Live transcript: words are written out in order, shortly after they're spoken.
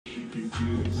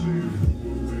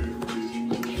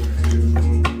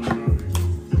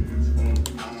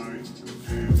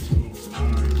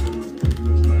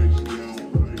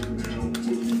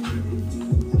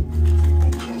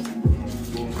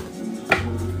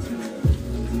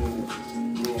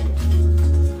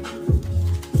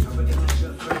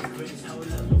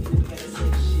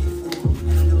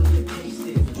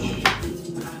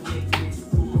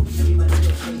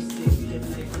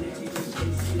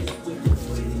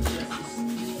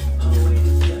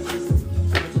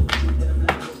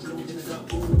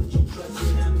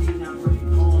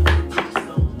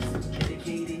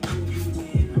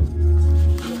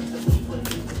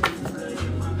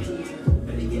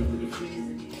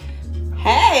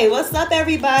Hey, what's up,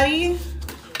 everybody?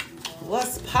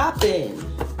 What's poppin'?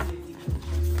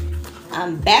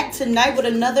 I'm back tonight with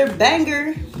another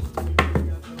banger.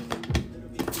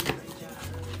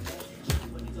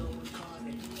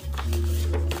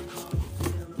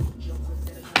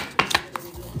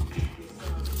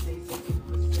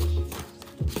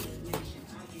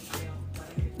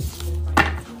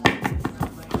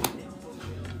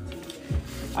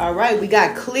 All right, we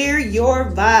got Clear Your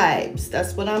Vibes.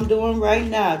 That's what I'm doing right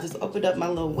now. Just opened up my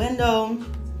little window.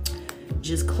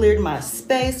 Just cleared my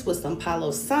space with some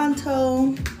Palo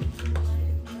Santo.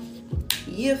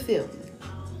 You feel me?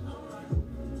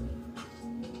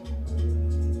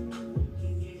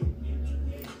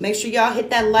 Make sure y'all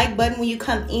hit that like button when you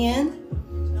come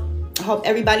in. I hope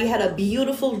everybody had a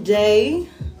beautiful day.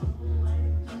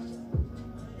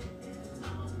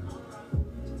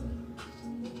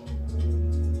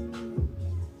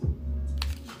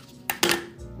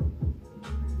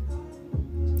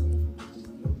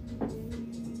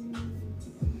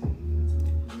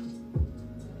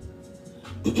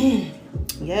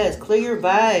 Yes, clear your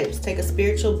vibes. Take a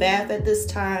spiritual bath at this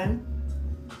time.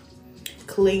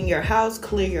 Clean your house,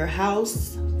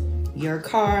 your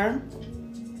car.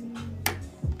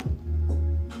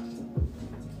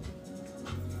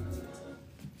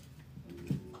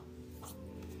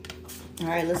 All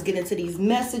right, let's get into these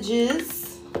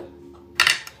messages.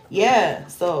 Yeah,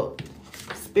 so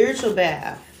spiritual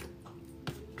bath.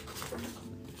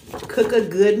 Cook a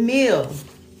good meal.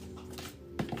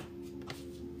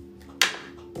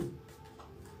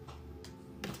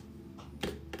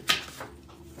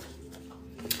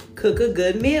 Cook a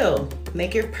good meal.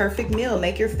 Make your perfect meal.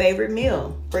 Make your favorite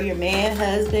meal for your man,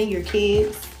 husband, your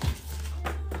kids.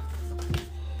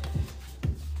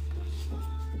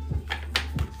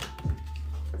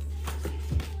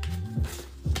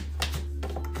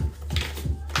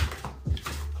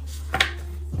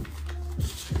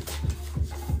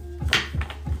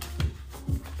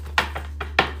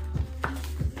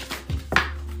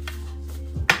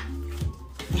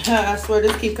 I swear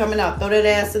this keep coming out. Throw that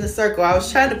ass in a circle. I was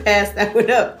trying to pass that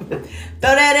one up. Throw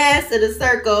that ass in a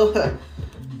circle.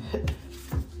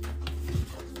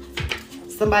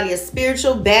 Somebody a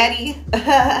spiritual baddie.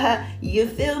 You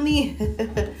feel me?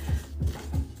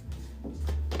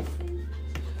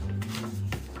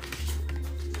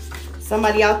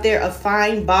 Somebody out there a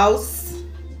fine boss.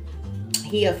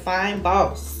 He a fine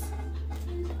boss.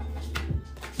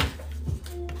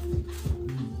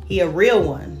 He a real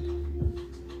one.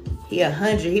 He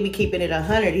 100. He be keeping it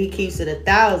 100. He keeps it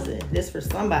 1,000. This for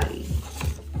somebody.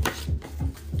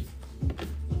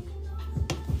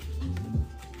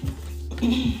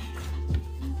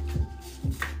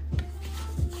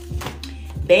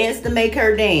 Dance to make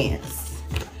her dance.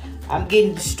 I'm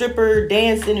getting stripper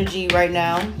dance energy right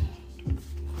now.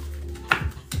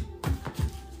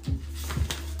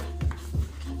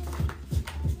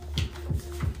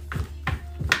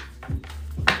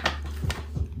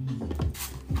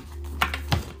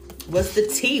 What's the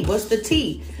tea? What's the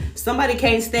tea? Somebody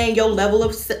can't stand your level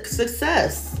of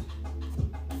success.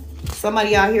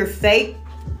 Somebody out here fake.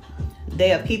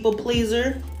 They a people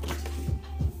pleaser.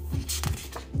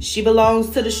 She belongs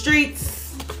to the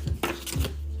streets.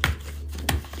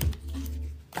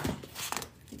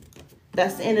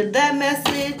 That's the end of that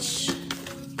message.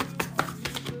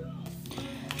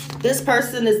 This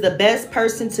person is the best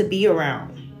person to be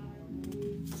around.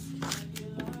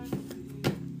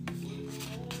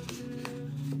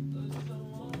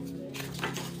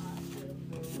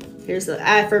 Here's an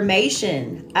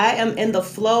affirmation. I am in the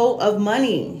flow of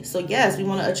money. So yes, we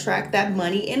want to attract that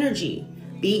money energy.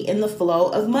 Be in the flow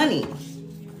of money.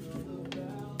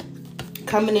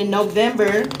 Coming in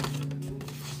November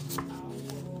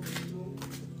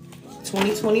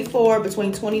 2024,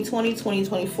 between 2020 and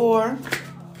 2024.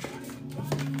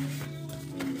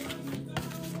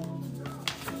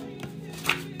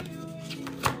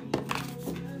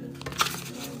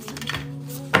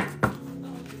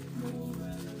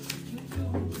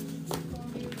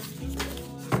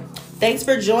 Thanks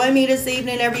for joining me this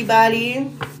evening, everybody.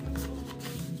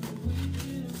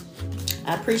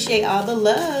 I appreciate all the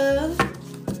love.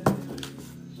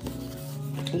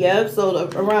 Yep, so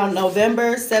around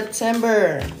November,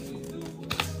 September.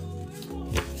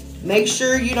 Make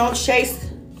sure you don't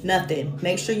chase nothing.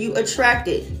 Make sure you attract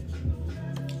it.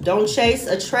 Don't chase,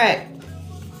 attract.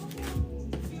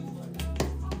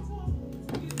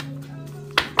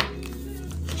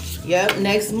 Yep,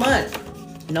 next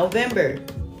month, November.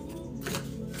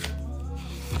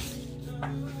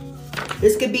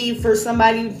 This could be for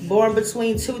somebody born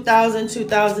between 2000 and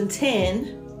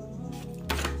 2010.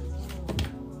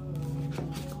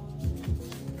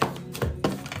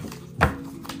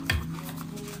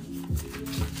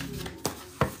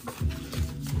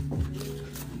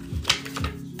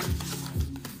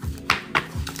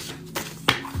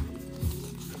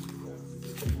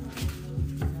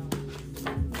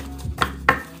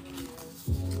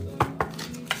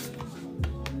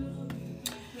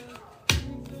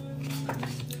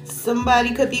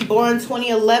 Somebody could be born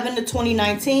 2011 to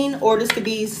 2019, or this could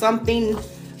be something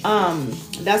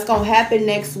that's gonna happen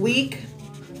next week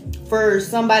for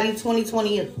somebody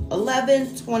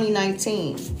 2011,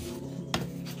 2019.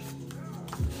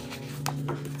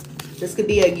 This could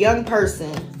be a young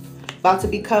person about to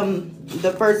become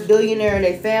the first billionaire in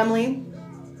their family.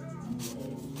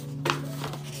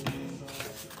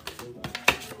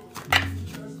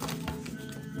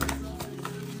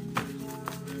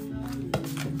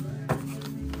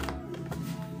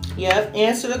 Yep,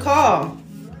 answer the call.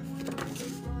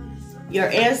 Your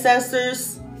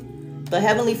ancestors, the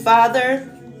Heavenly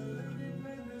Father,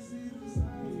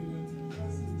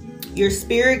 your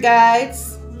spirit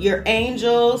guides, your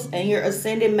angels, and your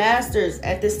ascended masters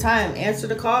at this time. Answer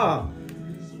the call.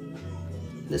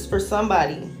 This is for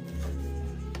somebody.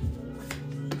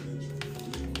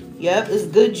 Yep, it's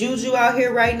good juju out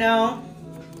here right now.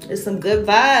 It's some good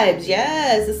vibes.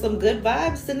 Yes, it's some good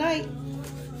vibes tonight.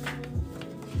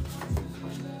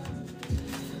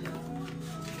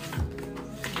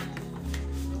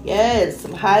 Yes,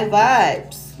 some high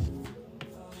vibes.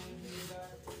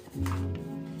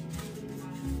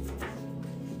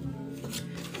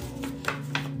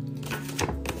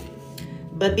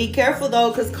 But be careful though,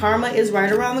 because karma is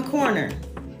right around the corner.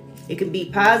 It can be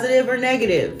positive or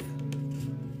negative.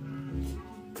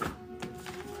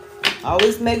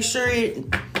 Always make sure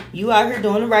you out here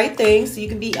doing the right thing so you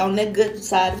can be on that good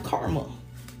side of karma.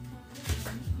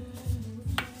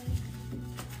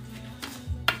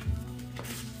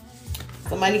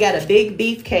 Somebody got a big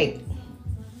beefcake.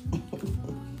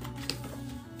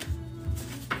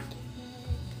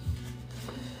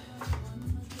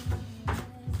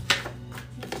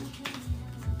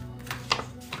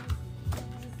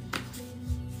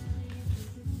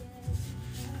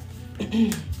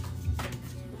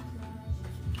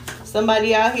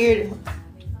 Somebody out here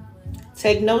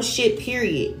take no shit,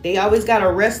 period. They always got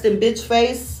a resting bitch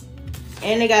face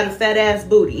and they got a fat ass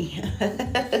booty.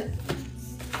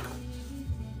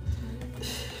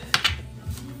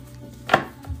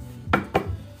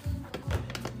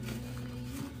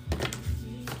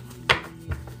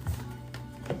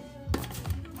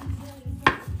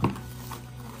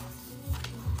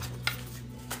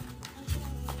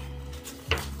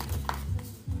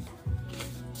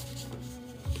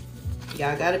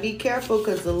 Y'all gotta be careful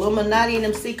because the Illuminati and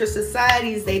them secret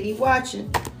societies, they be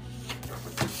watching.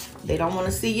 They don't want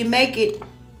to see you make it.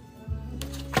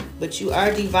 But you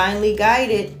are divinely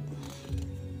guided.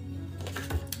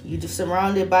 You're just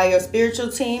surrounded by your spiritual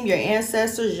team, your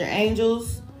ancestors, your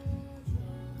angels,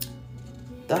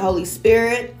 the Holy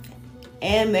Spirit.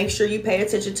 And make sure you pay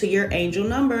attention to your angel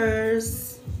numbers.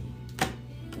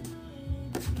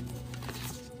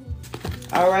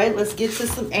 All right, let's get to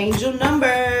some angel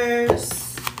numbers.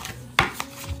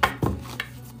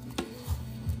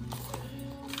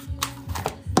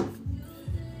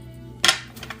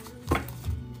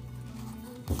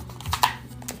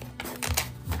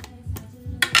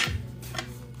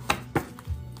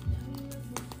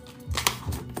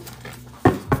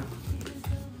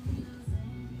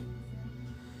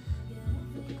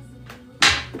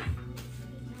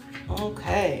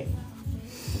 Okay.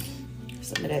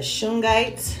 Some of that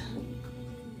shungite.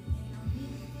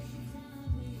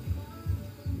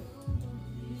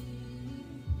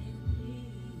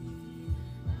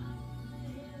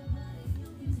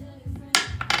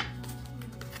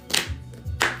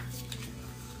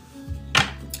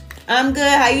 I'm good.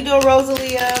 How you doing,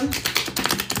 Rosalia?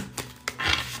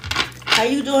 How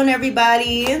you doing,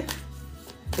 everybody?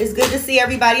 It's good to see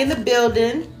everybody in the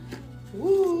building.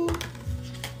 Woo.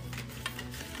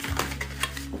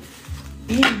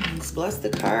 Let's bless the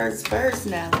cards first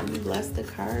now. Let me bless the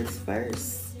cards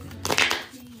first.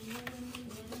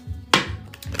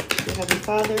 Dear Heavenly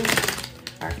Father,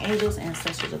 archangels,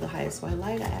 ancestors of the highest white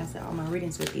light, I ask that all my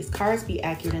readings with these cards be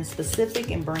accurate and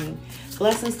specific and bring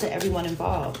blessings to everyone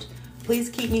involved. Please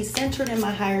keep me centered in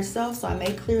my higher self so I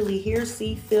may clearly hear,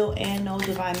 see, feel, and know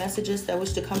divine messages that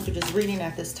wish to come through this reading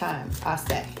at this time. I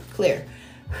say, clear.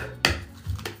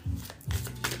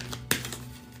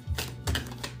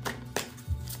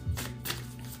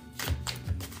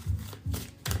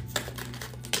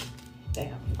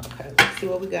 Damn. Okay, let's see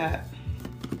what we got.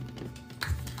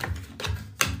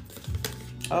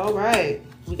 All right.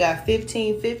 We got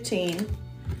 1515.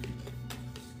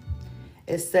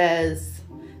 It says,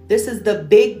 this is the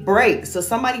big break. So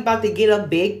somebody about to get a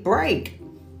big break.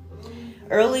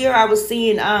 Earlier, I was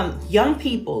seeing young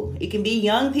people. It can be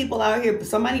young people out here, but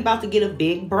somebody about to get a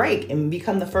big break and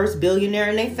become the first billionaire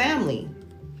in their family.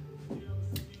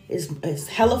 It's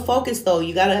hella focused, though.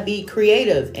 You got to be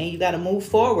creative and you got to move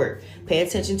forward. Pay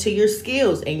attention to your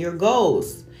skills and your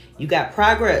goals. You got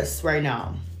progress right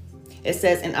now. It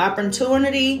says an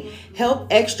opportunity, help,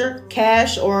 extra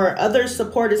cash, or other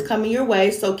support is coming your way,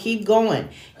 so keep going.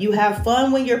 You have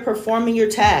fun when you're performing your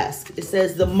task. It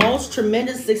says the most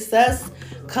tremendous success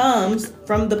comes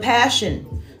from the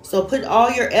passion. So put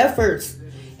all your efforts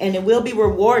and it will be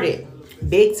rewarded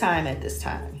big time at this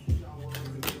time.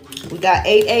 We got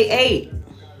 888.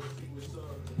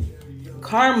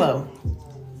 Karma.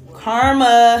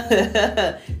 Karma.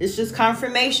 It's just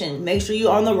confirmation. Make sure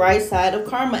you're on the right side of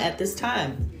karma at this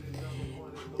time.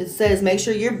 It says make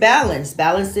sure you're balanced.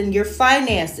 Balanced in your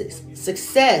finances,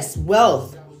 success,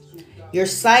 wealth, your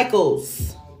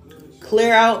cycles.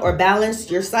 Clear out or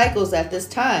balance your cycles at this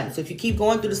time. So if you keep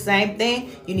going through the same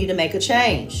thing, you need to make a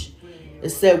change.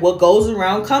 It said what goes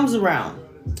around comes around.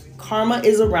 Karma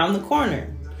is around the corner.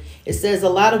 It says a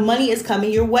lot of money is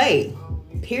coming your way.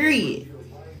 Period.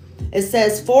 It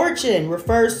says fortune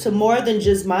refers to more than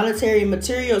just monetary and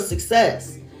material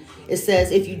success. It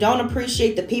says if you don't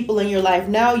appreciate the people in your life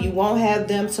now, you won't have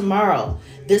them tomorrow.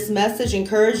 This message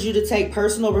encourages you to take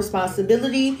personal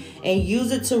responsibility and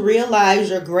use it to realize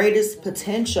your greatest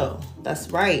potential. That's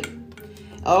right.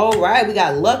 All right, we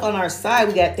got luck on our side.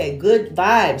 We got that good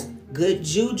vibes, good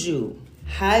juju,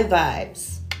 high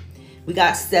vibes. We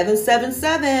got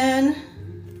 777.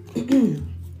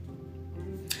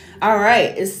 All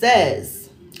right, it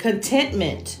says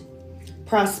contentment,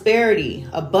 prosperity,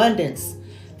 abundance.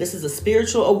 This is a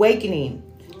spiritual awakening,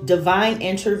 divine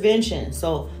intervention.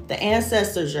 So the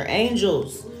ancestors, your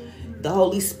angels, the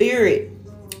Holy Spirit,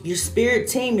 your spirit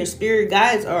team, your spirit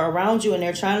guides are around you and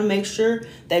they're trying to make sure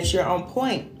that you're on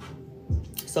point.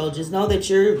 So just know that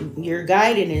you're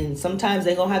guided, and sometimes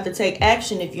they're going to have to take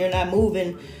action if you're not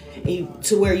moving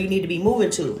to where you need to be moving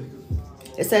to.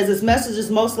 It says this message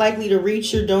is most likely to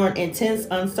reach you during intense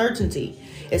uncertainty.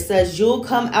 It says you'll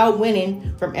come out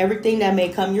winning from everything that may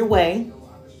come your way.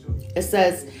 It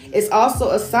says it's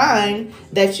also a sign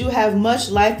that you have much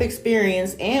life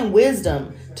experience and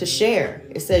wisdom to share.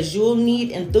 It says you'll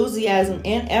need enthusiasm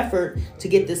and effort to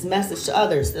get this message to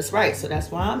others. That's right. So that's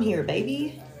why I'm here,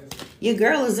 baby. Your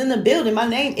girl is in the building. My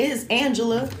name is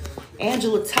Angela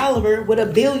Tolliver with A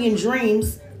Billion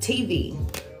Dreams TV.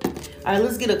 All right,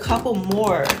 let's get a couple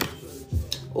more.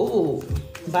 Ooh,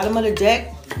 bottom of the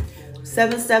deck,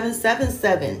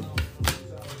 7777.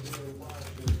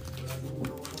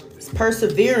 It's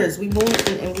perseverance. We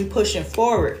moving and we pushing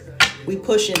forward. We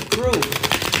pushing through.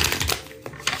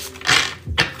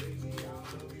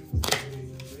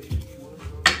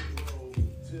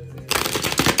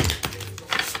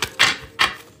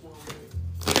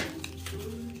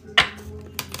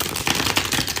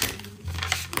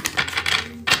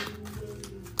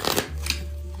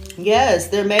 Yes,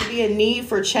 there may be a need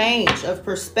for change of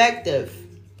perspective.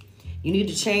 You need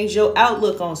to change your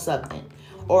outlook on something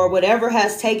or whatever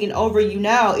has taken over you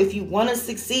now. If you want to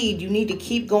succeed, you need to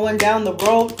keep going down the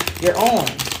road you're on.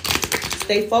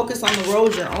 Stay focused on the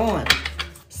road you're on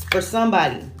for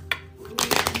somebody.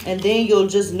 And then you'll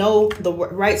just know the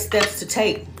right steps to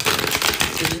take.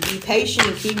 So just be patient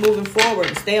and keep moving forward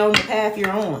and stay on the path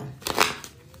you're on.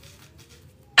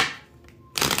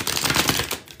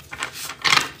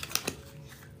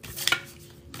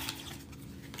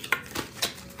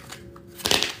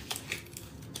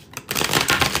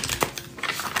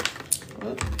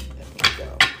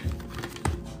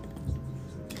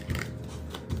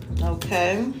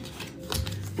 Okay,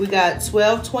 we got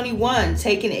 1221,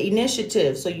 taking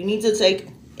initiative. So you need to take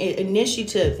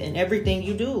initiative in everything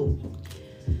you do.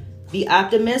 Be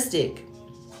optimistic.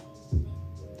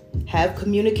 Have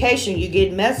communication. You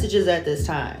get messages at this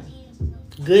time.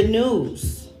 good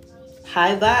news,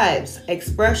 high vibes,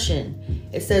 expression.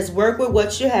 It says work with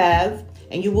what you have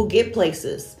and you will get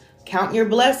places. Count your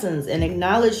blessings and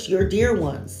acknowledge your dear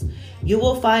ones. You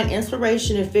will find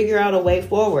inspiration and figure out a way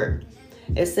forward.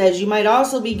 It says you might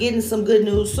also be getting some good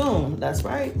news soon. That's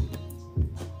right.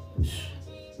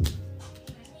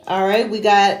 All right, we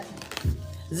got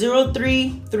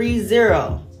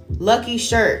 0330. Lucky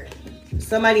shirt.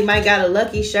 Somebody might got a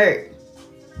lucky shirt.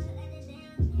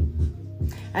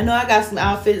 I know I got some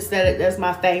outfits that's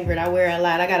my favorite. I wear a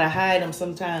lot. I got to hide them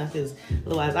sometimes because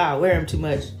otherwise I'll wear them too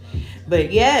much.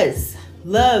 But yes,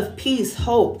 love, peace,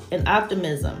 hope, and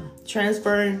optimism.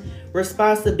 Transferring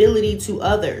responsibility to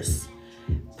others.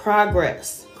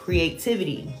 Progress,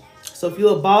 creativity. So if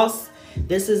you're a boss,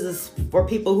 this is for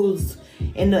people who's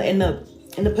in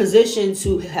the position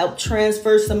to help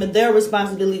transfer some of their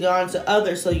responsibility onto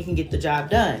others so you can get the job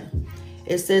done.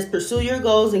 It says pursue your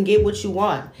goals and get what you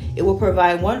want. It will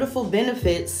provide wonderful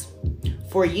benefits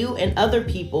for you and other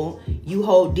people you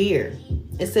hold dear.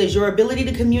 It says your ability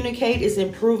to communicate is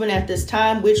improving at this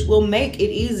time, which will make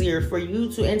it easier for you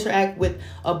to interact with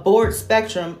a broad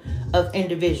spectrum of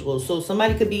individuals. So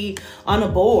somebody could be on a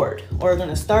board or going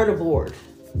to start a board.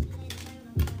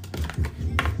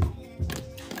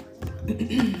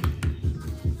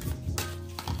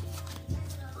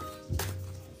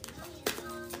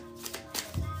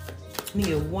 Let me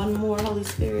get one more, Holy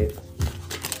Spirit.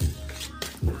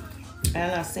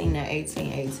 And I seen that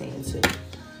 1818 too.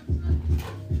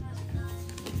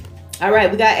 All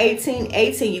right, we got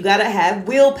 1818. You got to have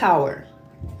willpower.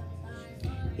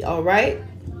 All right.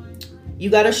 You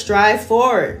got to strive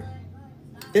forward.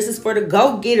 This is for the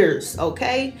go-getters,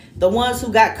 okay? The ones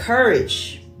who got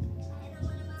courage.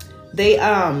 They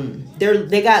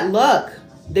got luck.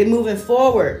 They're moving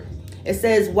forward. It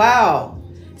says, wow,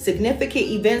 significant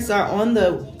events are on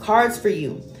the cards for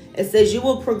you. It says you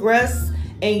will progress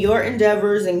in your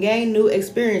endeavors and gain new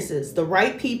experiences. The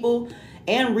right people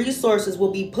and resources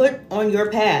will be put on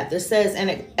your path. It says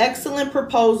an excellent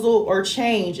proposal or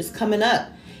change is coming up.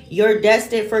 You're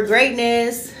destined for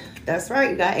greatness. That's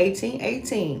right. You got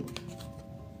 1818.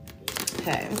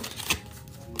 Okay.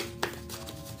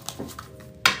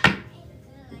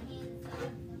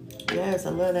 Yes, I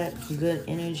love that good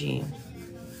energy.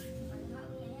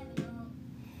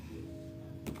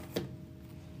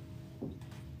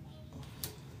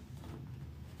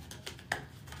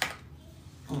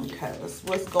 Okay,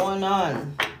 what's going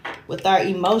on with our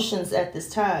emotions at this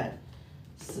time?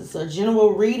 This is a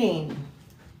general reading.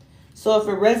 So if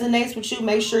it resonates with you,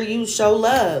 make sure you show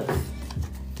love.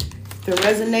 If it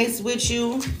resonates with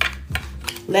you,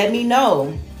 let me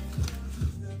know.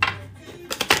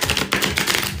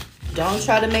 Don't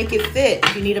try to make it fit.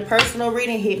 If you need a personal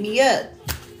reading, hit me up.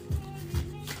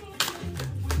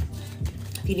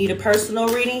 If you need a personal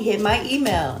reading, hit my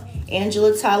email,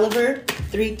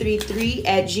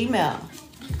 AngelaTolliver333@gmail.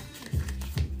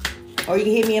 Or you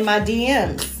can hit me in my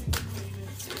DMs.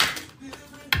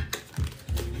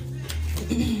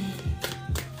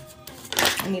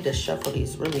 I need to shuffle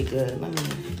these really good. Let me...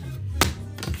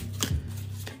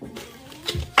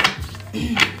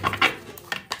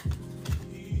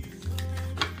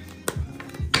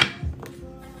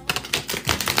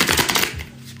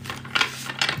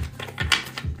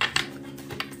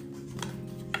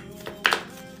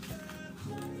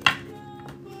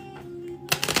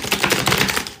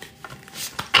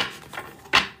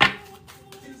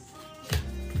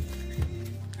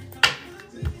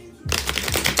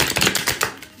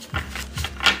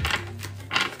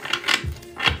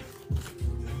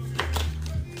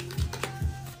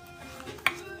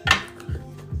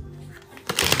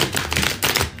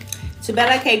 Too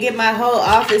bad I can't get my whole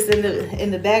office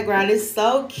in the background. It's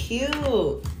so cute.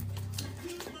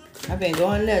 I've been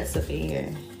going nuts up in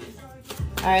here.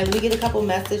 All right, let me get a couple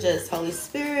messages, Holy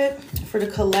Spirit, for the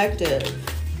collective.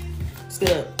 Let's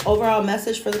get an overall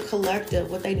message for the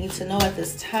collective, what they need to know at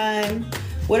this time.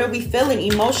 What are we feeling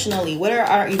emotionally? What are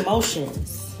our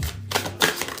emotions?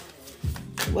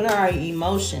 What are our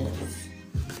emotions?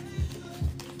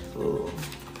 Ooh.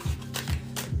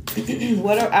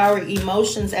 What are our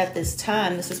emotions at this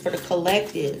time? This is for the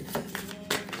collective.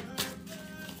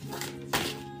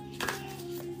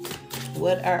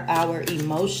 What are our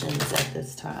emotions at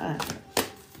this time?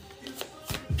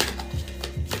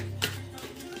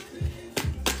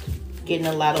 Getting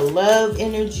a lot of love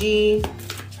energy.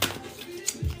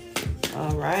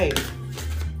 All right.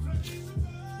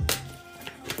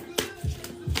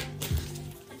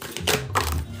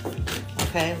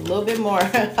 Okay, a little bit more.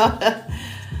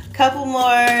 Couple more.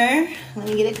 Let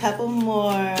me get a couple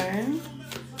more.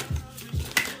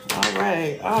 All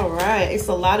All right. It's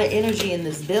a lot of energy in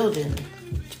this building.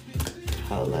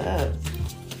 Hold up.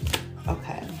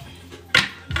 Okay.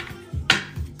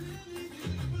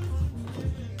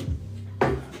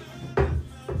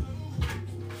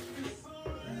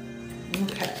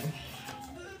 Okay.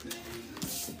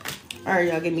 All right,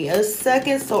 y'all, give me a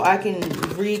second so I can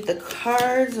read the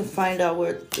cards and find out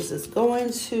where this is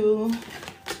going to.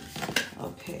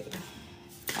 Okay.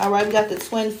 All right, we got the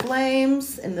twin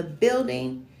flames in the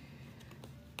building.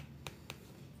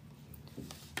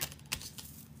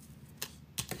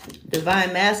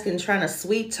 Divine masculine trying to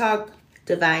sweet talk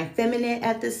divine feminine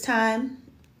at this time.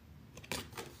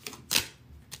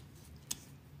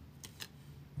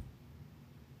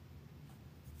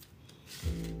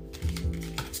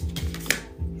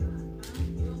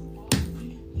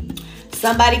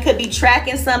 Somebody could be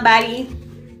tracking somebody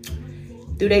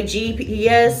through their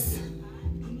GPS.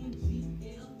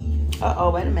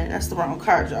 Uh-oh, wait a minute. That's the wrong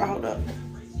card, y'all. Hold up.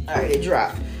 All right, it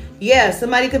dropped. Yeah,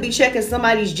 somebody could be checking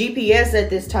somebody's GPS at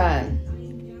this time.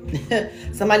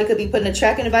 Somebody could be putting a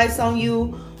tracking device on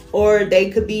you, or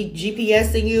they could be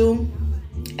GPSing you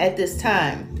at this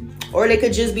time. Or they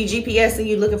could just be GPSing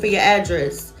you looking for your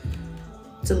address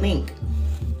to link.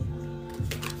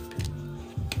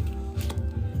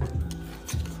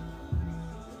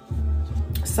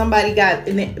 Somebody got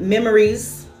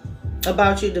memories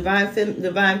about you, divine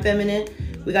feminine.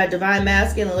 We got divine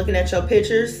masculine looking at your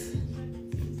pictures.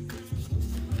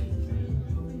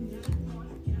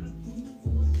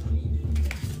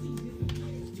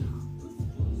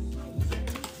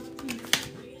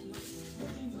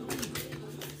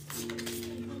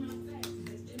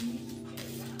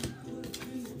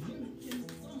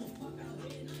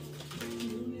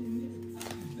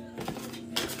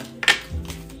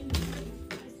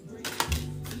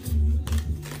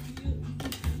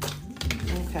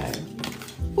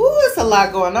 A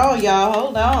lot going on, y'all.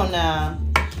 Hold on now.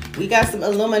 We got some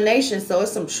illumination, so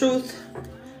it's some truth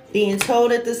being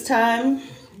told at this time.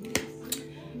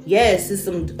 Yes, it's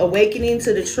some awakening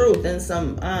to the truth and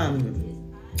some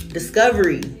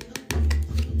discovery.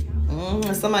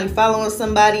 Somebody following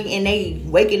somebody and they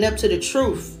waking up to the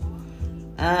truth.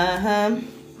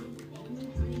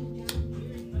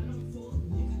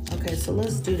 Okay, so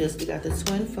let's do this. We got the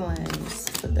twin flames.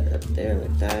 Put that up there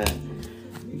like that.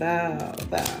 Bow, bow,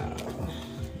 bow.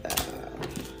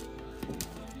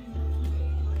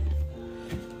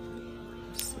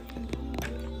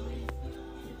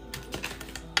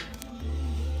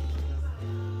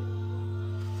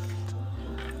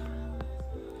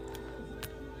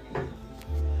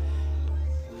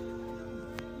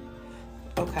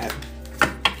 Okay.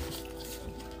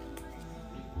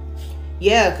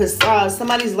 Yeah, because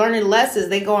somebody's learning lessons.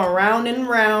 They going round and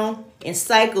round in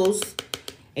cycles.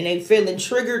 And they feeling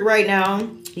triggered right now.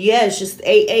 Yeah, it's just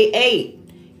 888.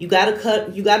 You gotta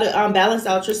balance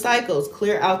out your cycles.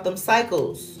 Clear out them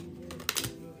cycles.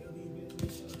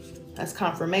 That's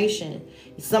confirmation.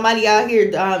 Somebody out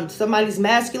here, somebody's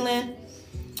masculine.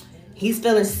 He's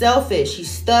feeling selfish.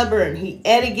 He's stubborn. He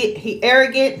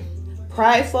arrogant,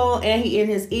 prideful, and he in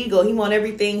his ego. He want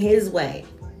everything his way.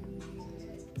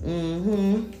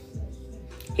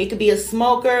 He could be a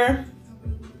smoker.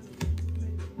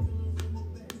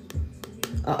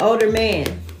 An older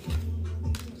man.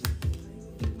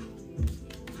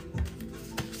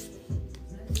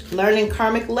 Learning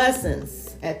karmic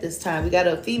lessons at this time. We got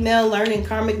a female learning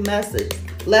karmic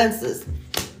lenses.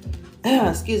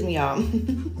 Excuse me, y'all.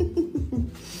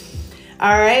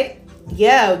 All right.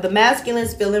 Yeah, the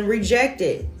masculine's feeling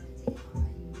rejected.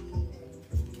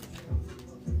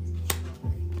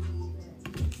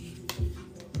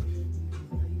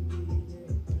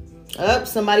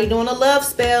 Somebody doing a love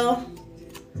spell.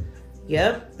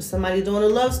 Yep, somebody doing a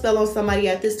love spell on somebody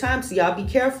at this time, so y'all be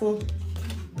careful.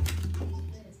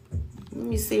 Let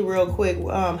me see real quick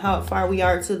how far we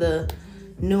are to the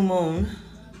new moon.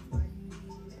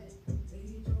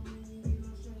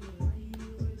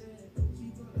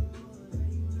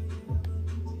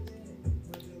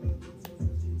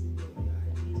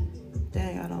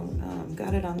 Dang, I don't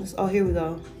got it on this. Oh, here we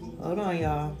go. Hold on,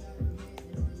 y'all.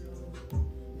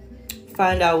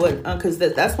 Find out what, because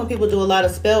that's when people do a lot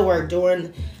of spell work,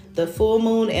 during the full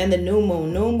moon and the new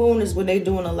moon. New moon is when they're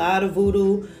doing a lot of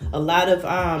voodoo, a lot of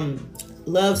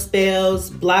love spells,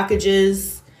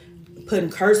 blockages, putting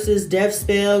curses, death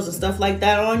spells, and stuff like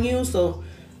that on you. So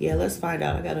yeah, let's find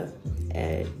out. I gotta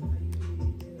add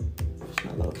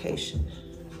my location.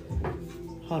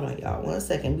 Hold on, y'all. 1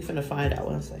 second. We finna find out.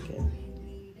 1 second.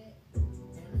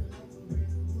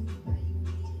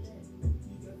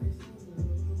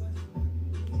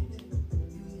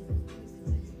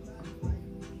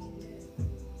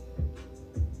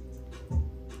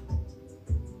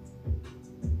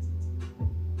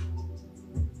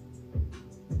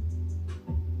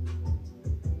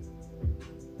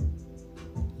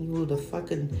 Ooh, the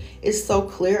fucking... It's so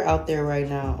clear out there right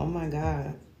now. Oh, my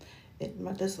God.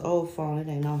 This old phone, it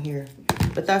ain't on here.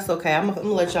 But that's okay. I'm going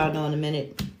to let y'all know in a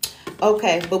minute.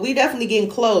 Okay, but we definitely getting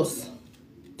close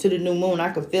to the new moon.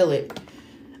 I can feel it.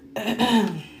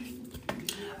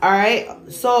 All right,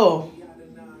 so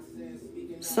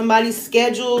somebody's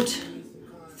scheduled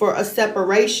for a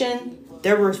separation.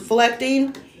 They're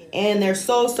reflecting and they're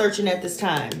soul searching at this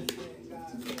time.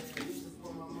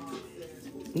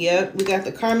 Yep, we got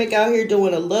the karmic out here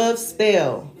doing a love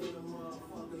spell.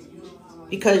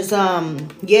 Because,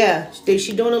 yeah,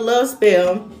 she doing a love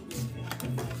spell.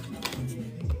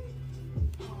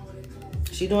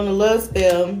 She doing a love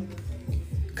spell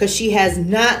because she has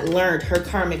not learned her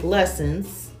karmic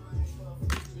lessons.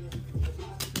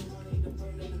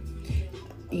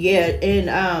 Yeah,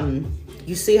 and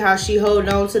you see how she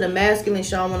holding on to the masculine.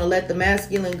 She don't want to let the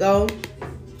masculine go.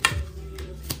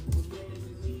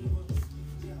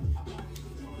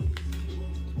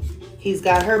 He's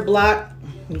got her blocked.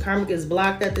 And karmic is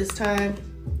blocked at this time.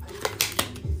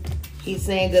 He's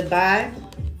saying goodbye.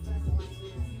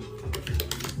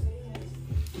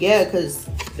 Yeah, because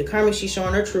the karmic, she's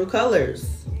showing her true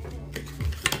colors.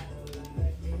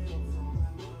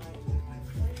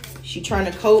 She trying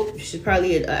to cope. She's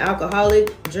probably an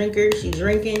alcoholic drinker. She's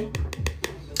drinking.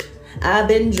 I've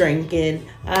been drinking.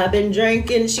 I've been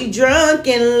drinking. She drunk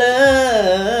in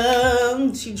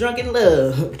love. She drunk in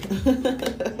love.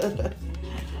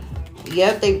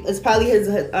 Yep, it's probably his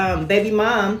baby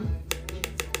mom.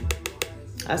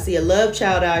 I see a love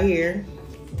child out here.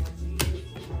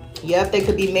 Yep, they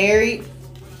could be married.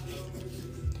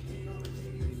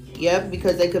 Yep,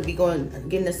 because they could be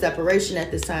getting a separation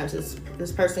at this time. So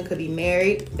this person could be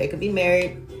married. They could be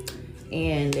married.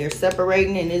 And they're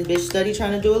separating. And this bitch study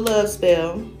trying to do a love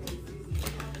spell.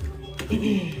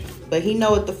 But he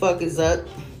know what the fuck is up.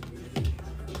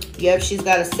 Yep, she's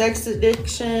got a sex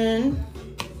addiction.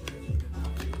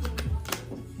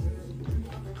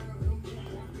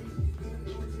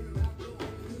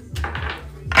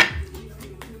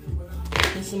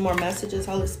 Some more messages,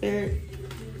 Holy Spirit.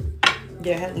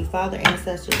 Dear Heavenly Father,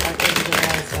 ancestors, archangels, and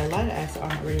guides, I light, I ask all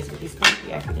my readers with these cards to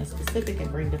be accurate and specific and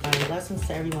bring divine blessings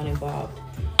to everyone involved.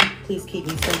 Please keep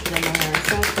me centered in my higher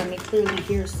self. Let me clearly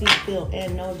hear, see, feel,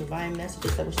 and know divine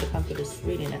messages that wish to come through this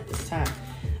reading at this time.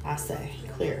 I say,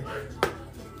 clear.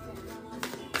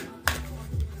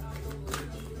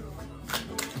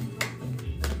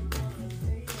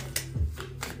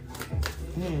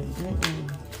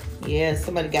 Yeah,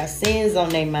 somebody got sins on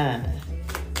their mind.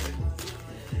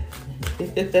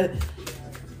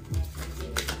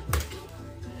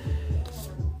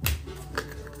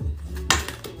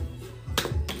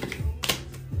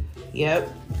 Yep,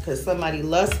 because somebody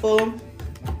lustful.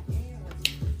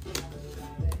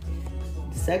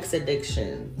 Sex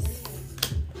addictions.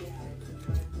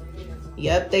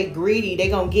 Yep, they greedy. They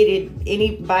gonna get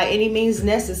it by any means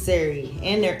necessary.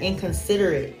 And they're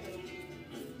inconsiderate.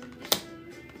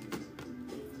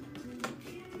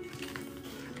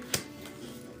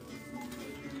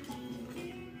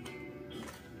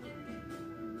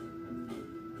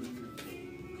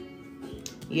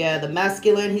 Yeah, the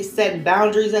masculine, he's setting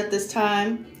boundaries at this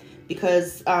time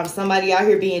because somebody out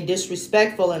here being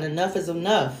disrespectful, and enough is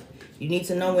enough. You need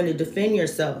to know when to defend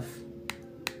yourself.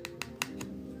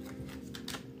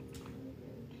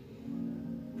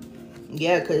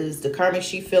 Yeah, because the karmic,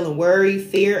 she feeling worry,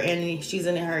 fear, and she's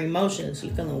in her emotions.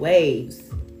 She's feeling waves.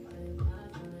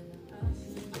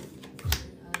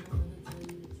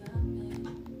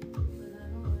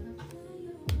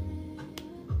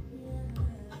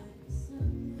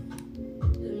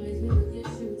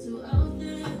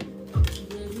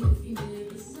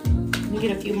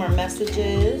 Get a few more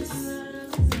messages.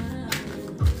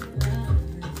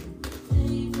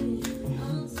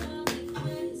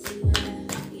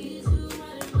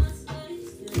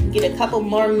 Get a couple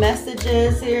more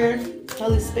messages here,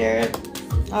 Holy Spirit.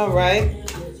 All right.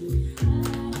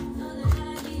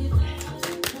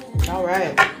 All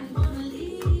right.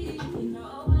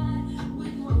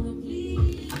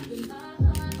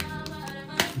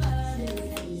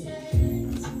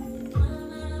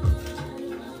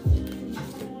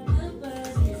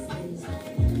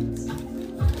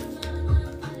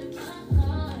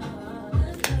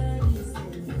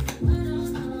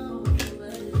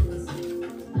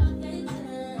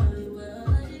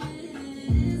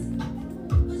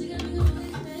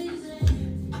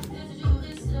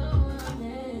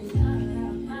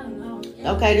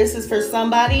 Okay, this is for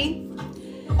somebody.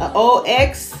 Old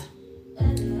ex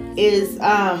is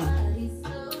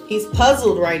he's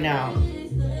puzzled right now.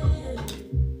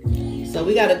 So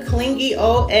we got a clingy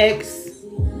old ex,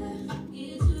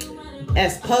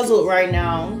 as puzzled right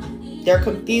now. They're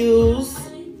confused.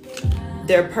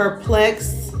 They're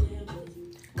perplexed,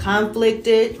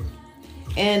 conflicted,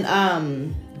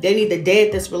 and they need to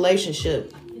dead this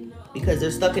relationship because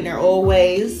they're stuck in their old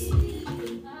ways.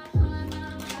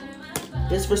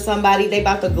 This for somebody, they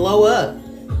about to glow up.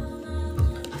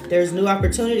 There's new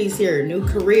opportunities here, new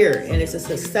career, and it's a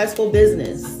successful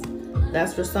business.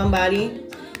 That's for somebody,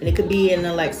 and it could be in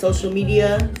the, like, social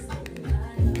media.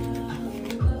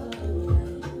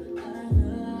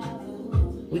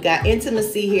 We got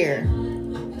intimacy here.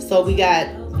 So we got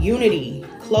unity,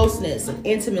 closeness, and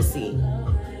intimacy.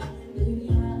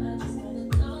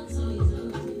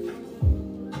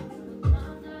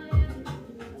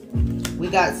 We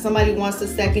got somebody wants a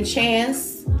second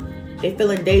chance. They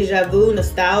feeling deja vu,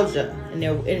 nostalgia,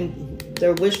 and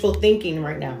they're wishful thinking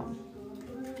right now.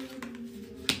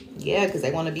 Yeah, because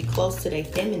they want to be close to their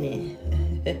feminine.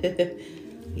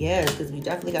 Yeah, because we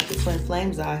definitely got the twin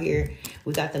flames out here.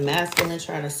 We got the masculine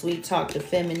trying to sweet talk the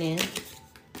feminine.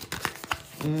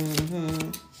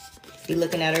 He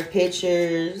looking at her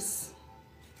pictures.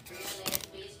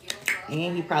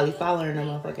 And he probably following her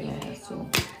motherfucking ass too.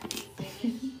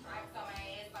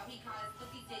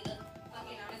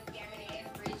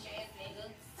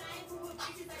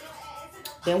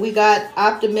 Then we got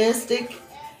optimistic,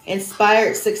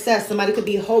 inspired success. Somebody could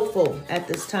be hopeful at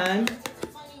this time.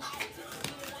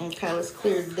 Okay, let's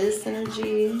clear this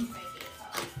energy.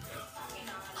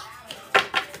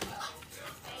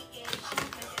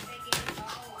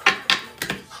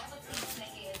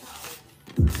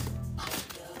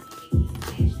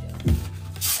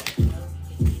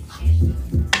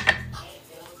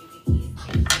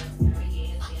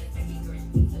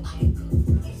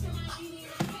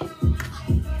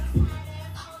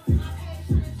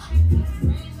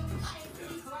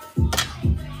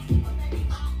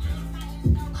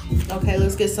 Okay,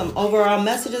 let's get some overall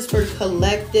messages for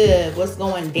collective. What's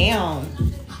going down?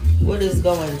 What is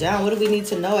going down? What do we need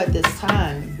to know at this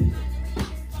time?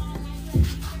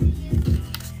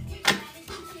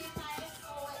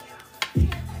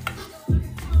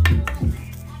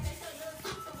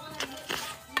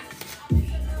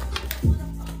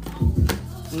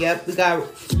 Yep, we got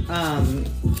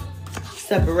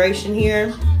separation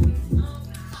here.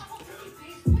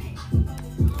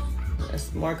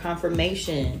 That's more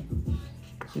confirmation.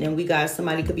 And then we got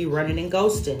somebody could be running and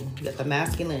ghosting. We got the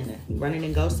masculine running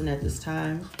and ghosting at this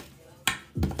time.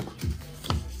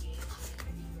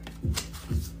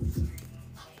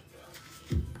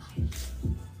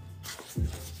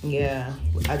 Yeah,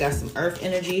 I got some earth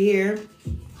energy here.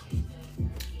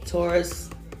 Taurus,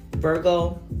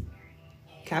 Virgo,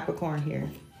 Capricorn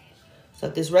here. So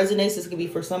if this resonates, this could be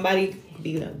for somebody. It could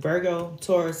be Virgo,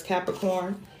 Taurus,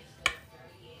 Capricorn.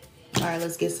 All right,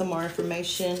 let's get some more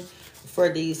information for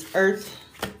these earth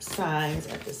signs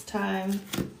at this time.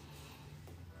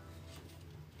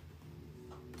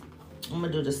 I'm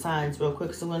gonna do the signs real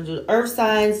quick. So I'm gonna do the earth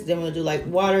signs, then we're gonna do like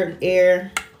water and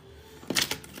air.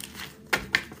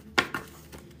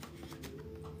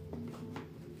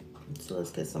 So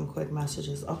let's get some quick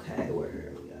messages. Okay, where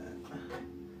are we at?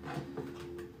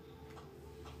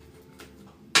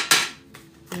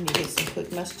 Let me get some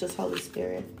quick messages, Holy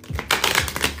Spirit.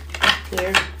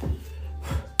 Clear.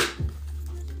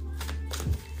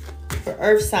 For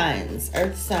earth signs,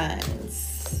 earth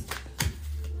signs.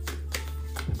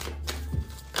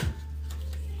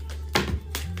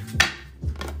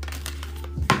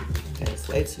 Okay, it's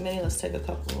way too many. Let's take a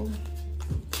couple.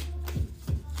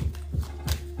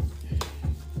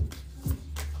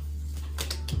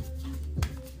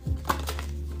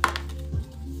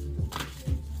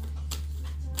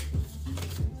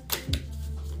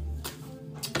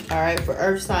 All right, for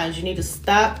earth signs, you need to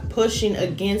stop pushing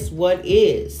against what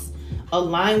is.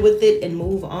 Align with it and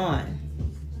move on.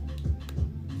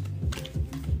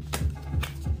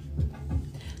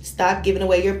 Stop giving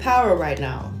away your power right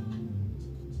now.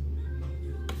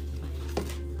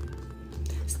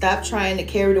 Stop trying to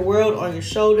carry the world on your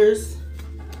shoulders.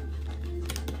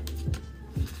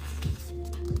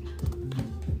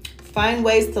 Find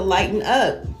ways to lighten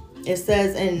up. It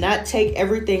says, and not take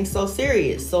everything so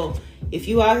serious. So if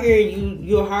you out here,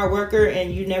 you're a hard worker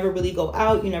and you never really go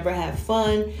out, you never have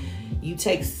fun, you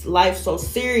take life so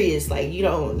serious, like you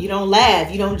don't laugh,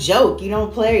 you don't joke, you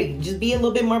don't play. Just be a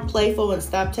little bit more playful and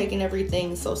stop taking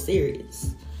everything so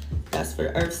serious. That's for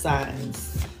earth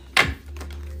signs.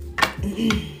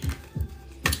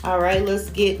 All right, let's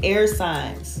get air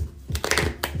signs.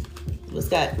 Let's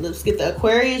get the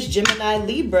Aquarius, Gemini,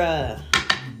 Libra.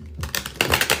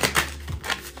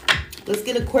 Let's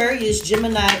get Aquarius,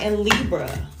 Gemini, and Libra.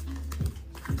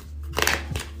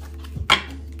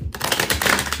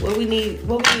 What we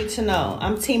need to know.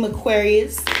 I'm Team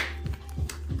Aquarius.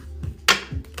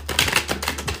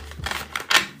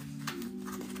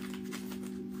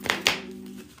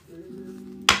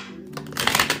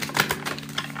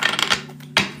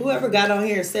 Whoever got on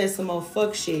here and said some more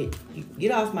fuck shit,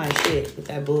 get off my shit with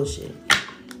that bullshit.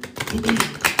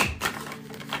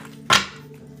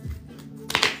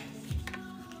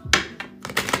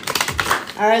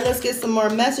 All right, let's get some more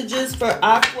messages for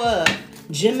Aqua,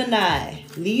 Gemini,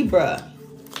 Libra.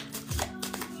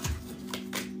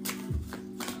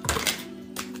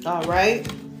 All right.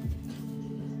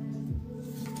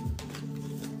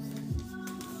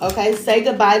 Okay, say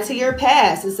goodbye to your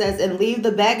past. It says, and leave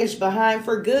the baggage behind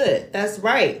for good. That's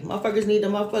right. Motherfuckers need to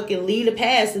motherfucking leave the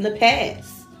past in the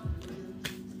past.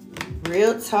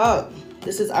 Real talk.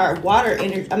 This is our water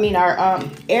energy. I mean, our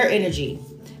air energy.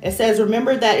 It says,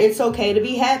 remember that it's okay to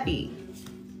be happy.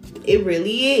 It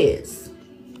really is.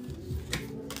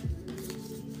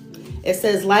 It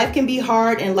says, life can be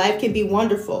hard and life can be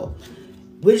wonderful.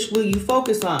 Which will you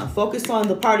focus on? Focus on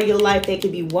the part of your life that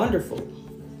can be wonderful.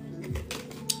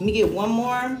 Let me get one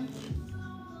more.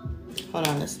 Hold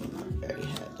on, this one. I already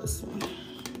had this one.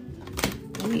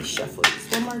 Let me shuffle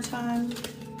this one more time.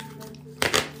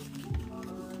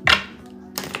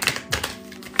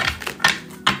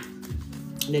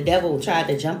 The devil tried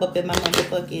to jump up in my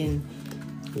motherfucking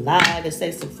live and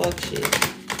say some fuck shit.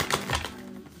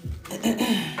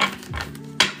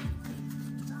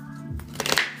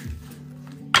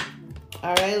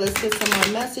 All right, let's get some more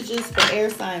messages for air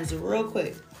signs real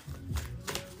quick.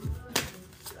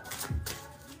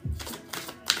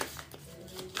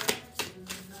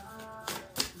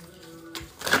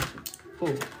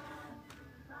 Ooh.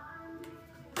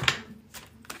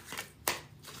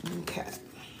 Okay.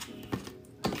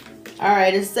 All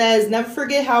right, it says, never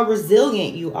forget how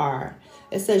resilient you are.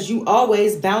 It says you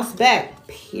always bounce back,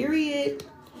 period.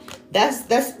 That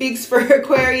speaks for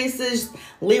Aquariuses,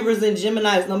 Libras, and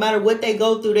Geminis. No matter what they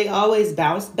go through, they always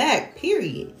bounce back,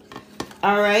 period.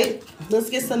 All right, let's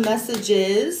get some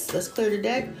messages. Let's clear the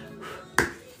deck.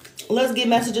 Let's get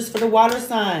messages for the water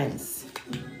signs.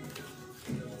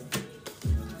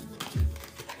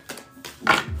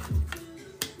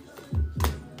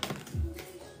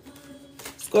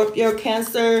 Scorpio,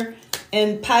 Cancer,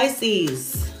 and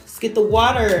Pisces. Let's get the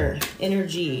water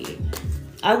energy.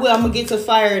 I'm going to get to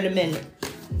fire in a minute.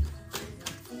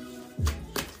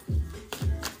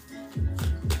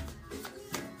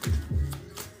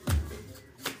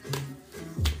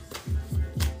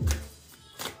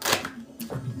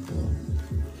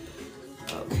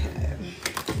 Okay.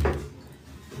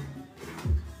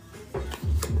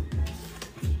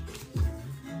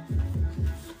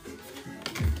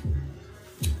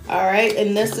 All right,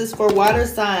 and this is for water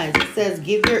signs. It says,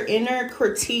 give your inner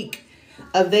critique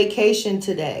a vacation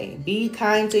today. Be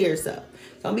kind to yourself.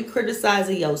 Don't be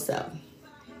criticizing yourself.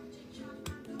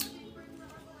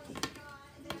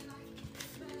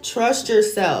 Trust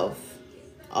yourself.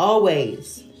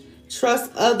 Always.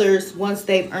 Trust others once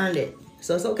they've earned it.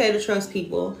 So it's okay to trust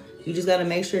people. You just got to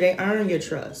make sure they earn your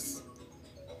trust.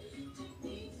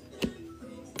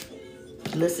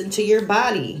 Listen to your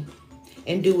body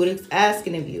and do what it's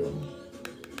asking of you.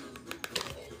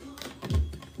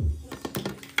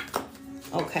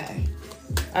 Okay.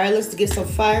 All right, let's get some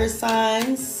fire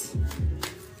signs.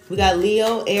 We got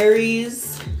Leo,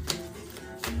 Aries,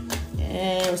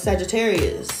 and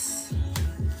Sagittarius.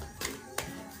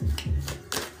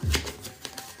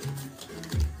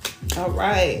 All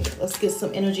right, let's get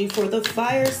some energy for the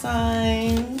fire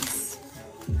signs.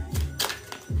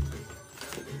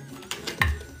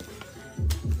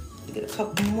 Get a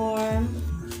couple more.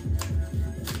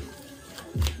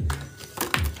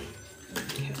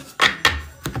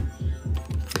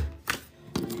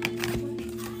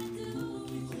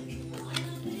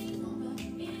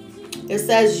 It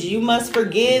says you must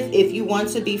forgive if you want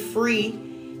to be free.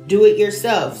 Do it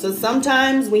yourself. So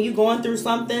sometimes when you're going through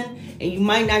something and you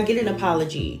might not get an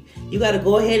apology, you got to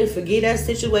go ahead and forget that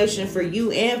situation for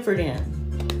you and for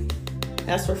them.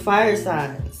 That's for fire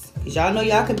signs. Because y'all know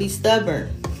y'all can be stubborn.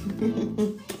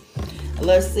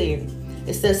 Let's see.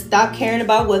 It says stop caring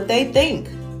about what they think.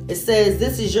 It says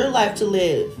this is your life to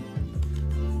live.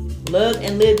 Love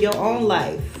and live your own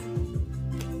life.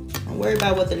 Don't worry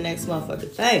about what the next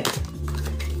motherfucker thinks.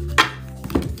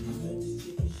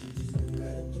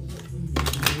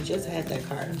 Just had that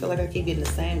card. I feel like I keep getting the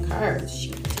same cards.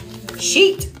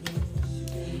 Sheet.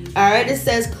 All right, it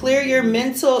says clear your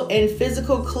mental and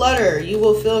physical clutter. You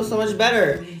will feel so much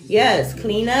better. Yes,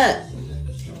 clean up.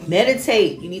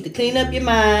 Meditate. You need to clean up your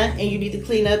mind and you need to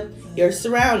clean up your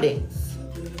surroundings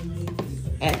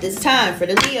at this time for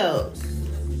the Leos.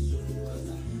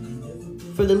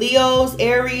 for the Leos,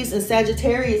 Aries, and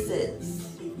Sagittariuses.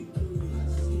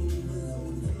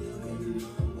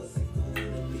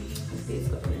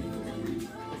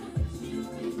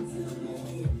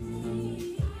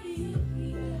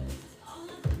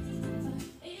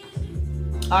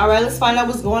 All right, let's find out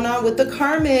what's going on with the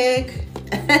karmic.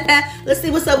 Let's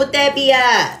see what's up with that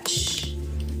biatch.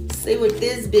 See what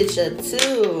this bitch up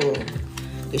to.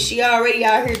 Cause she already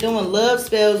out here doing love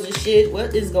spells and shit.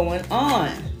 What is going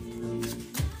on?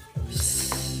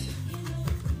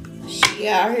 She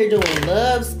out here doing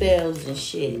love spells and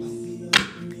shit.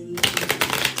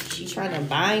 She trying to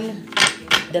bind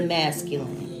the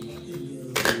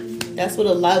masculine. That's what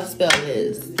a love spell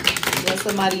is. When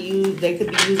somebody they could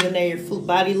be using their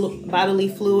bodily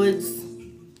fluids.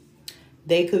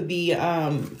 They could be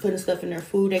putting stuff in their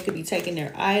food. They could be taking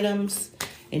their items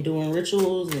and doing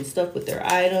rituals and stuff with their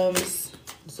items.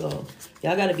 So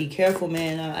y'all gotta be careful,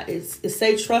 man. It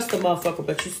say trust a motherfucker,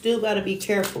 but you still gotta be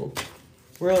careful.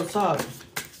 Real talk.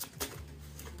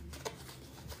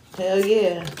 Hell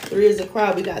yeah. 3 is a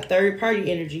crowd. We got third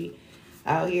party energy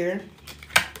out here.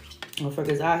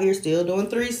 Motherfuckers out here still doing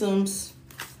threesomes.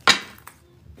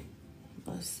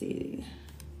 Let's see.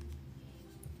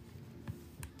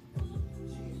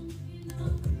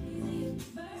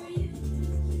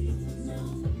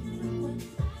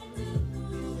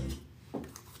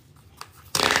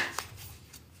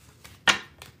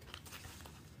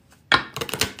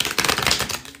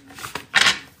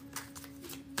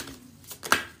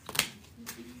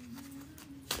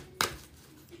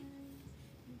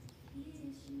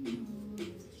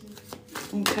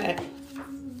 Okay.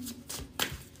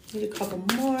 Need a couple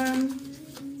more.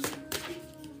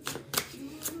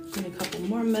 Need a couple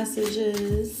more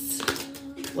messages.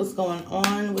 What's going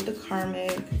on with the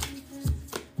karmic?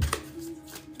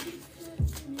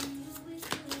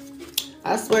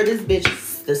 I swear this bitch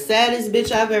is the saddest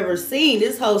bitch I've ever seen.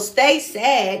 This hoe stay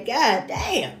sad. God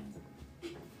damn.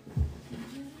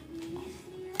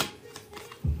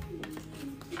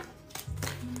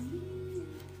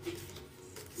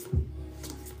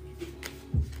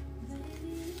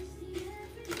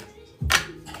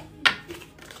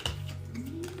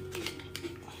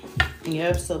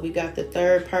 Yep, so we got the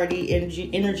third party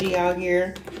energy out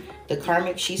here. The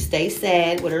karmic, she stays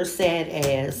sad with her sad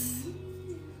ass.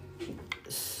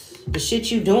 The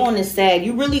shit you doing is sad.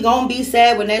 You really gonna be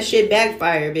sad when that shit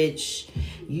backfire, bitch.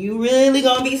 You really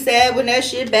gonna be sad when that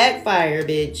shit backfire,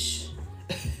 bitch.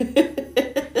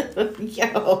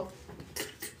 Yo.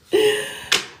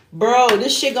 Bro,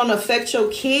 this shit gonna affect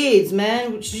your kids,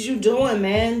 man. What you doing,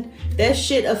 man? That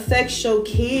shit affects your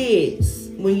kids.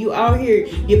 When you out here,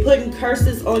 you're putting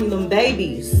curses on them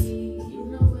babies.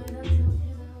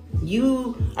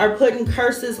 You are putting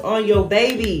curses on your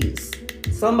babies.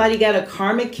 Somebody got a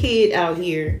karmic kid out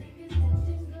here.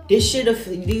 This shit,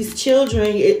 these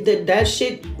children, that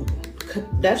shit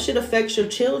affects your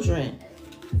children.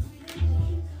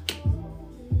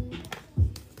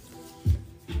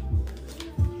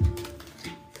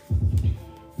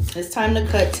 It's time to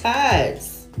cut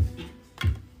ties.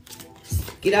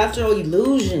 Get out your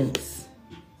illusions.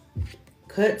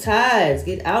 Cut ties.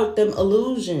 Get out them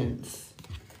illusions.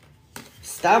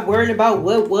 Stop worrying about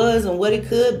what was and what it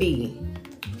could be.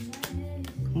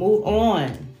 Move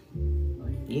on.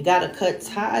 You gotta cut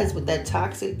ties with that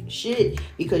toxic shit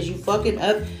because you fucking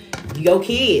up your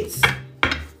kids.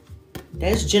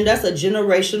 That's a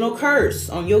generational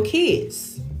curse on your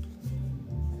kids.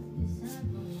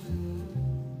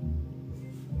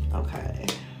 Okay.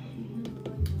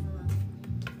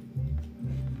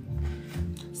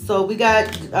 So we got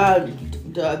the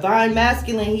divine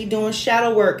masculine. He doing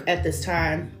shadow work at this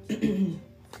time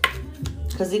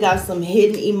because he got some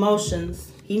hidden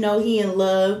emotions. He know he in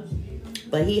love,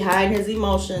 but he hiding his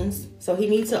emotions. So he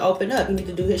needs to open up. He needs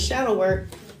to do his shadow work.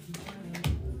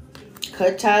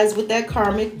 Cut ties with that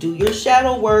karmic. Do your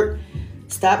shadow work.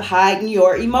 Stop hiding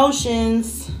your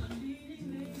emotions.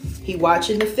 He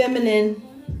watching the feminine.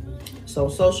 So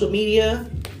social media.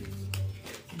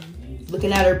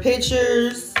 Looking at her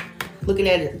pictures. Looking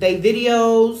at their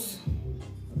videos.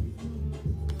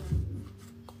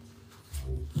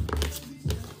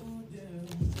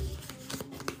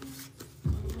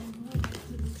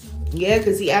 Yeah,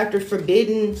 because he after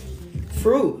forbidden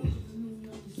fruit.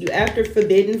 You after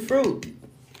forbidden fruit.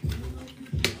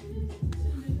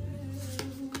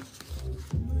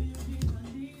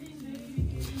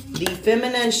 The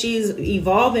feminine, she's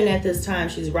evolving at this time.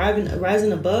 She's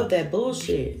rising above that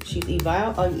bullshit. She's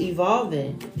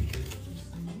evolving.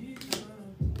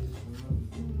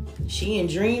 She in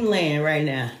dreamland right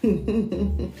now.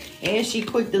 And she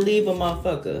quick to leave a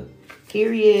motherfucker.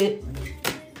 Period.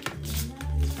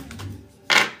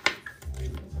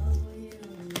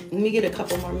 Let me get a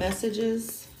couple more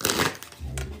messages.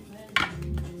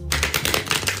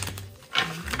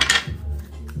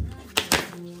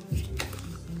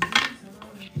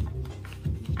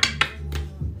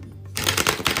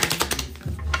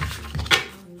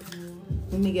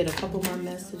 Let me get a couple more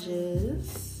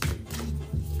messages.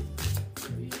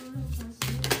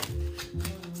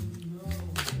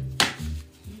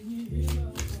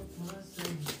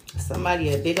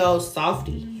 Somebody a big old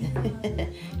softie.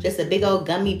 Just a big old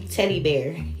gummy teddy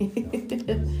bear.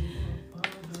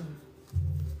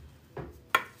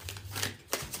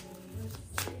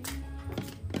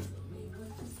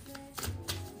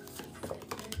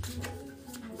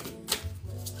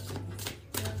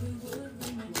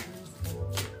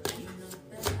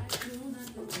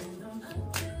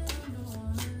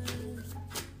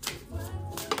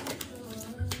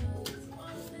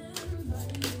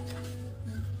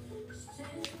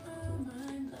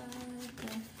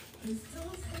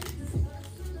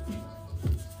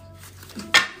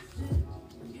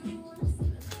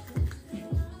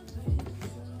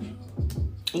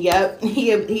 Yep,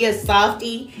 he a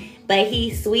softie, but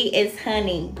he's sweet as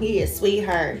honey. He a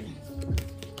sweetheart.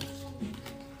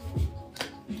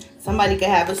 Somebody could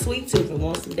have a sweet tooth and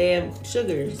want some damn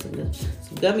sugar, some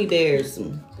gummy bears,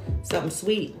 something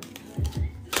sweet.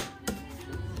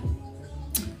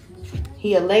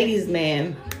 He a ladies'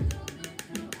 man.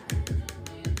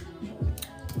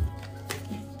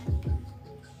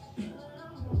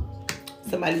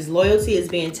 Somebody's loyalty is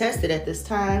being tested at this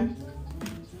time.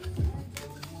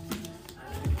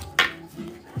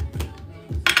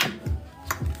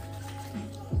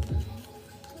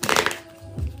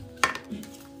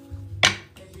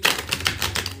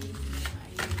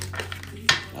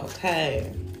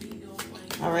 Okay.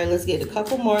 All right, let's get a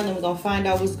couple more and then we're going to find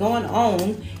out what's going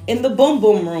on in the boom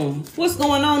boom room. What's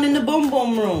going on in the boom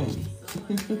boom room?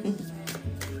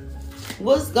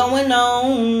 What's going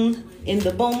on in the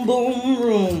boom boom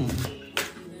room?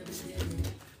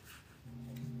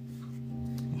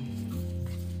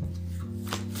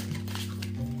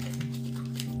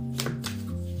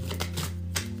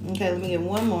 Okay, let me get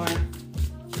one more.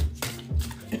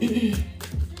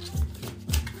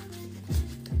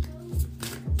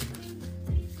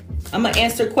 I'm going to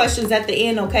answer questions at the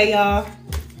end, okay, y'all?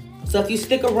 So if you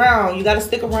stick around, you got to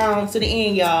stick around to the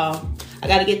end, y'all. I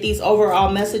got to get these overall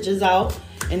messages out.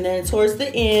 And then towards the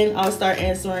end, I'll start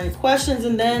answering questions.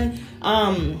 And then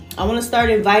I want to start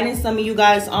inviting some of you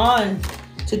guys on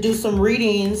to do some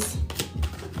readings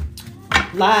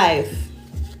live.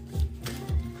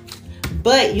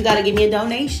 But you got to give me a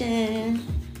donation.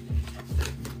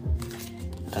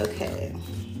 Okay.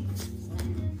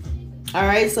 All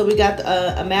right, so we got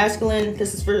a masculine.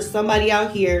 This is for somebody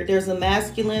out here. There's a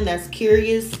masculine that's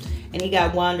curious, and he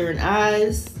got wandering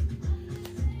eyes.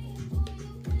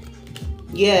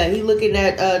 Yeah, he looking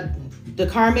at the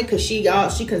karmic because she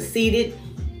conceited.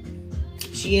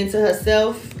 She into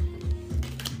herself,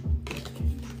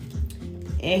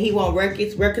 and he want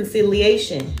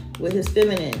reconciliation with his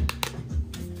feminine.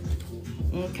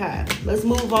 Okay, let's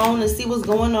move on and see what's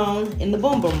going on in the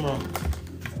boom boom room.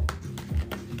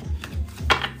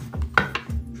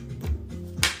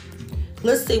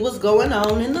 Let's see what's going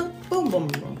on in the boom boom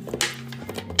room.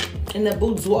 In the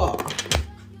boudoir.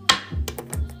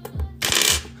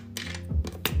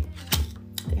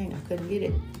 Dang, I couldn't get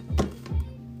it.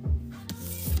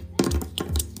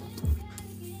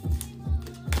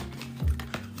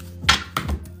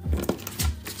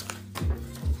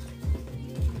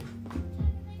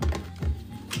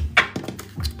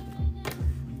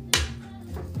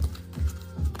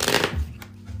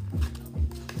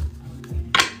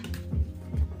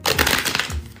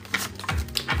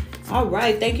 All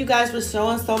right, thank you guys for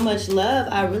showing so much love.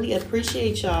 I really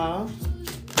appreciate y'all.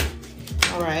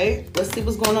 All right, let's see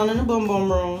what's going on in the boom boom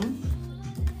room.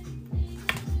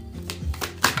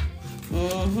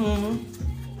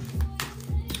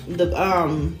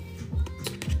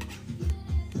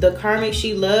 The karmic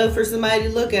she loved for somebody to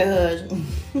look at her.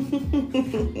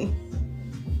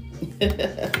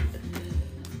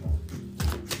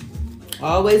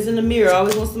 Always in the mirror,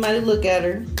 always wants somebody to look at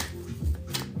her.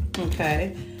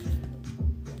 Okay.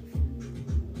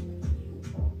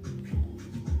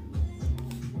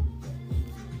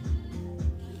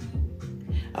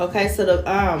 Okay, so the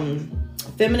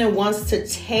feminine wants to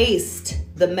taste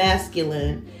the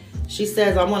masculine. She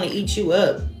says, I want to eat you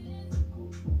up.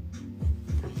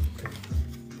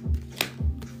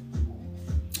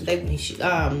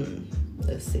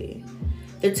 Let's see.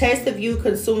 The taste of you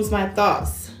consumes my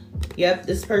thoughts. Yep,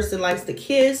 this person likes to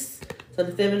kiss. So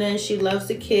the feminine, she loves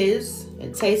to kiss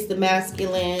and taste the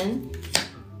masculine.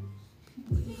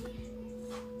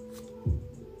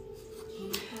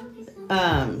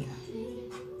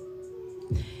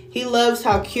 He loves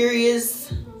how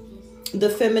curious the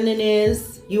feminine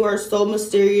is. You are so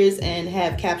mysterious and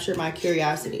have captured my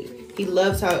curiosity. He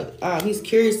loves how he's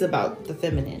curious about the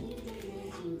feminine,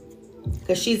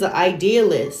 because she's an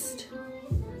idealist.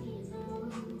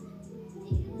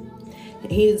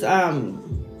 He's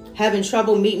having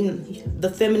trouble meeting the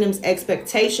feminine's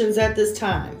expectations at this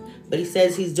time, but he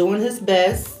says he's doing his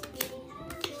best.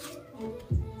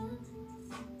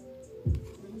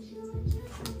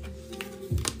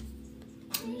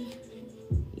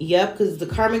 Yep, because the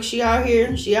karmic, she out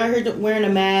here wearing a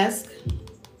mask.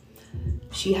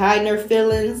 She hiding her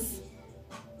feelings.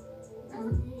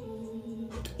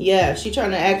 Yeah, she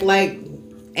trying to act like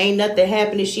ain't nothing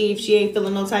happening. She ain't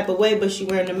feeling no type of way, but she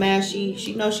wearing a mask.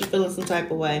 She knows she feeling some type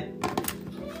of way.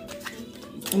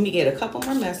 Let me get a couple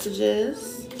more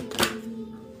messages.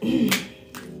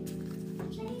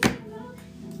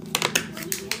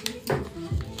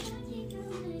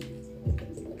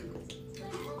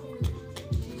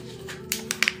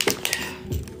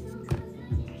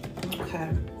 Okay.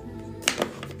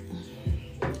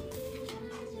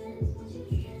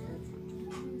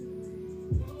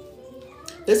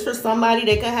 This for somebody,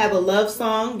 they could have a love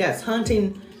song that's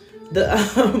hunting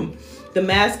the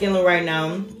masculine right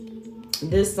now.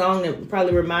 This song that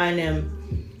probably remind them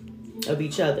of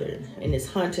each other, and it's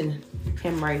hunting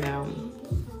him right now.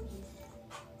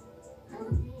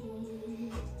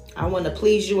 I want to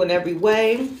please you in every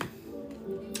way.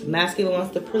 Masculine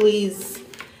wants to please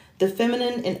the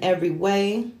feminine in every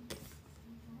way.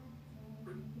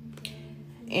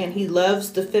 And he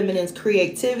loves the feminine's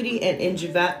creativity and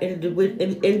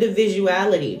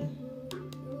individuality.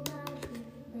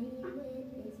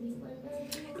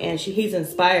 And he's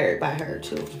inspired by her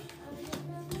too.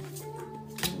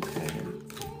 Okay.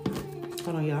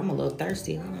 Hold on, y'all. I'm a little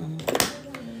thirsty. Hold on.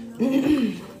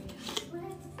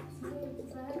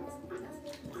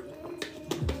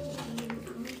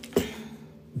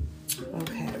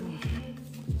 Okay.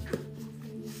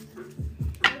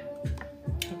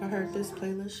 Have I heard this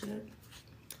playlist yet?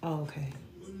 Oh, okay.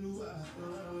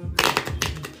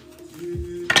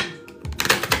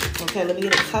 Okay, let me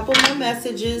get a couple more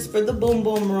messages for the Boom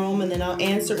Boom Room, and then I'll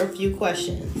answer a few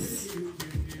questions.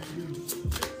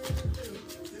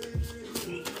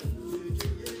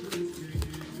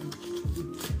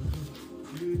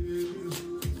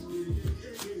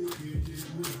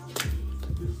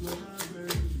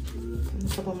 A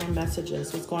couple more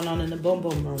messages. What's going on in the Boom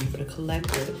Boom Room for the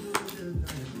collective?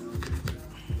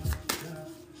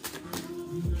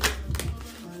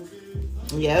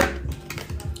 Yep.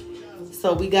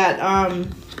 So we got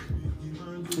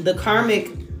the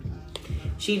karmic.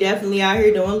 She definitely out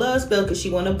here doing love spell because she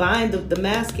want to bind the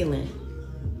masculine.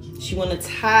 She want to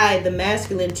tie the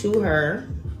masculine to her.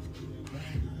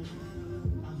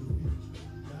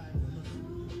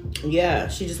 Yeah,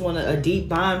 she just want a deep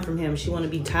bond from him. She want to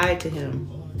be tied to him.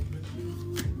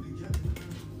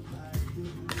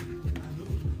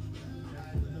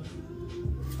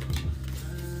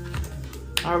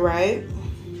 All right.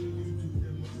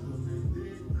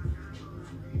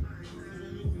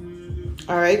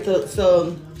 All right,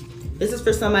 so this is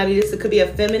for somebody. This could be a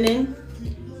feminine,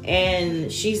 and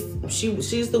she's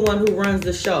the one who runs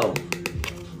the show.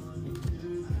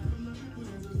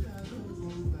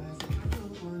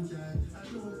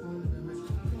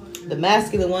 The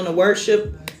masculine want to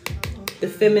worship the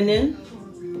feminine.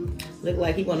 Look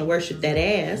like he want to worship that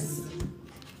ass.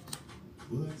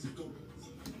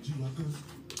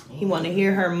 He want to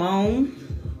hear her moan.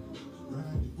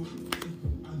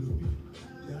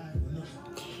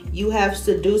 You have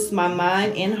seduced my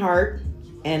mind and heart,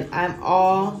 and I'm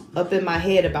all up in my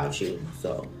head about you.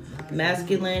 So,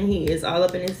 masculine, he is all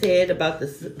up in his head about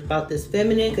this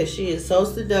feminine because she is so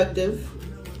seductive.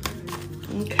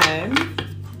 Okay.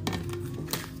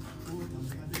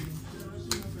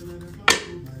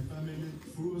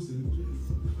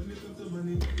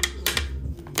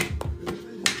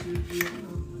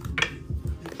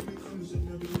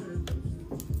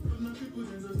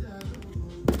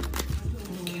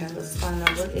 Let's find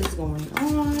out what is going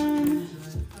on.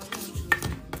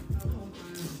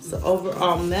 So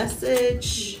overall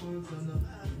message.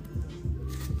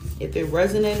 If it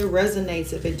resonates, it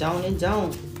resonates. If it don't, it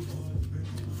don't.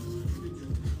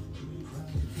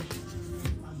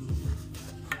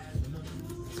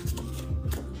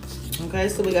 Okay,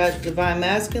 so we got divine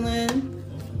masculine.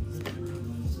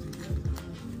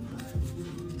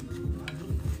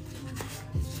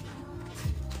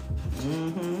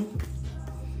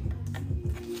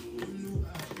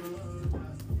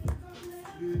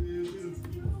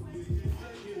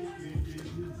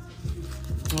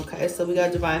 Okay, so we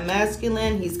got Divine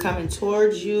Masculine. He's coming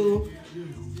towards you,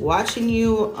 watching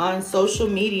you on social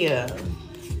media.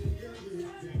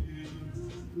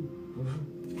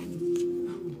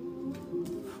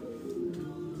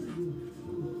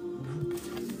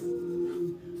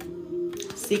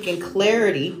 Seeking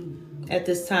clarity at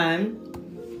this time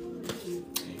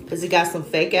because he got some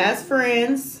fake ass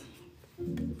friends.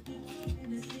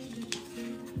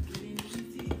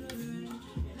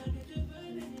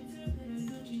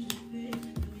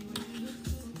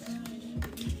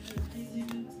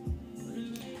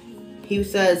 He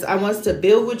says, I want to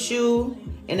build with you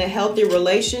in a healthy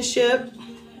relationship,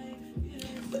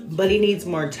 but he needs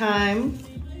more time.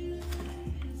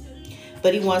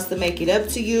 But he wants to make it up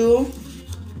to you.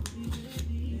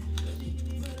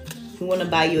 He wants to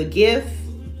buy you a gift.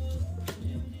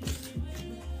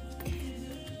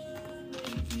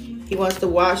 He wants to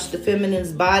wash the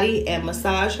feminine's body and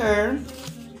massage her.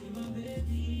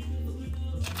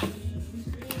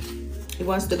 He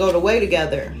wants to go the way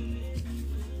together.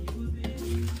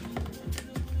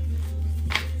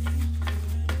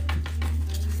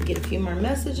 Get a few more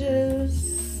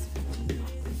messages.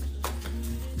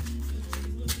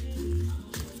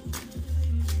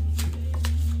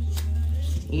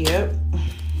 Yep.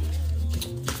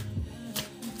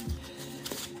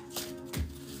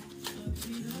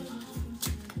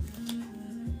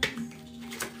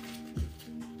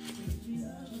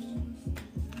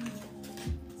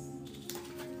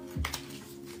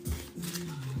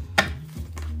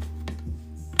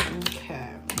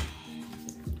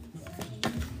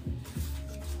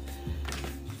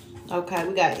 Okay,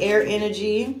 we got air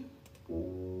energy.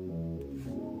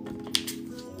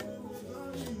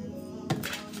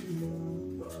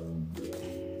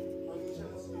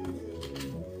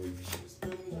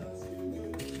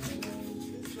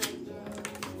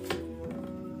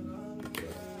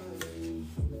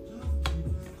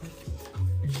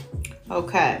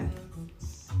 Okay.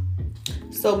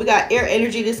 So we got air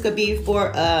energy. This could be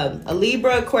for a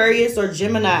Libra, Aquarius, or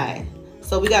Gemini.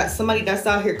 So we got somebody that's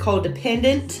out here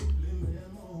codependent.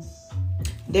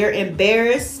 They're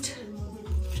embarrassed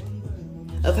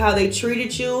of how they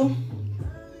treated you.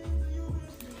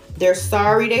 They're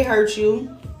sorry they hurt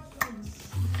you.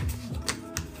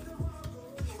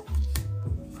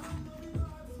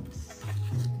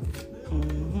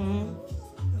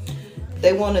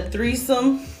 They want a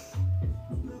threesome.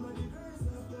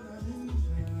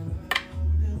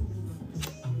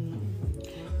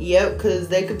 Yep, because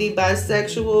they could be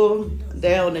bisexual.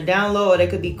 They're on the down low, or they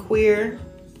could be queer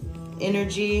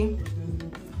energy.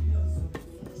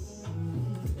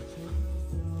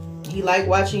 He like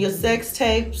watching your sex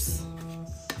tapes.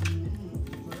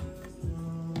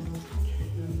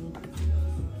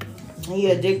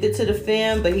 He addicted to the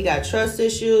femme, but he got trust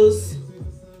issues.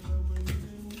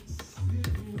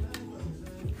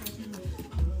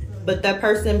 But that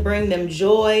person bring them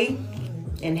joy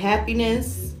and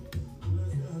happiness.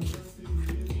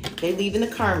 They leaving the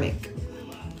karmic.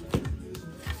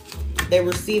 They're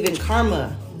receiving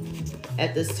karma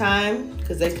at this time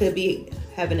because they could be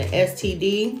having an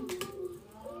STD,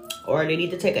 or they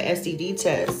need to take an STD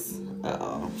test.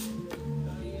 Uh-oh.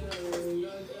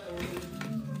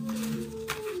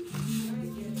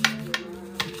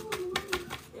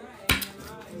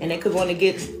 And they could want to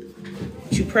get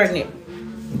you pregnant,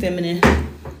 feminine.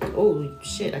 Oh,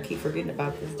 shit, I keep forgetting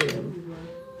about this damn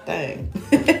thing.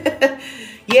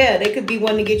 Yeah, they could be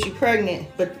wanting to get you pregnant,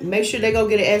 but make sure they go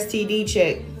get an STD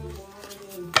check.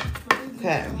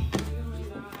 Okay.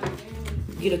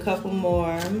 Get a couple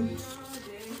more.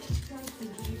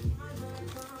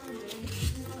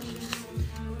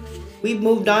 We've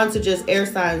moved on to just air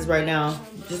signs right now.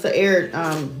 Just an air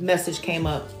message came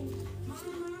up.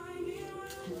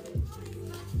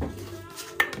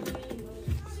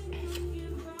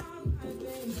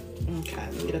 Okay,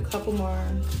 get a couple more.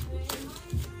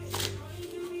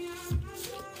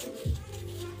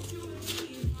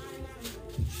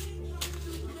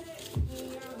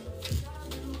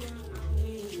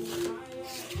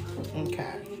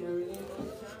 Okay.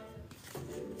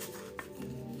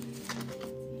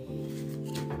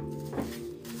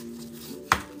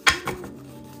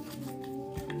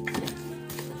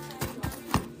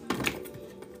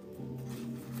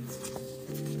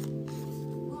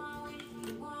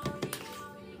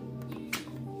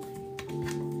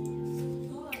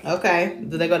 Okay,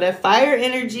 do they go that fire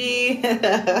energy?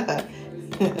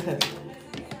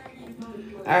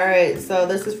 All right, so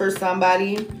this is for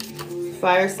somebody,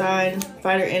 fire sign,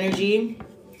 fire energy.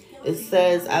 It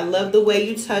says, I love the way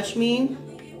you touch me.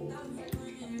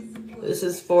 This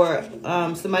is for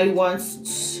somebody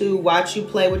wants to watch you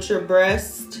play with your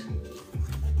breast.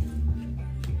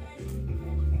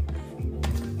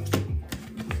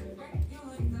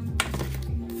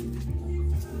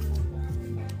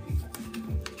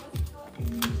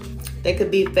 They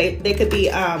could be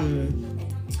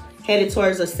headed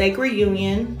towards a sacred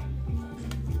union.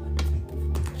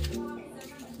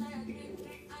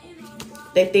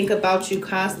 They think about you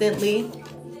constantly.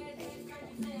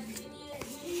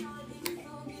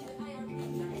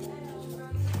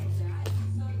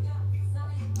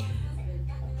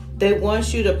 They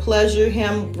want you to pleasure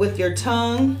him with your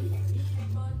tongue.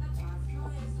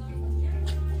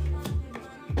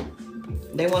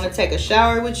 They want to take a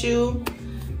shower with you.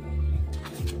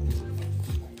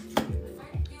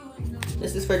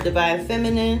 This is for Divine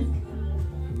Feminine.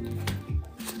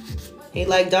 He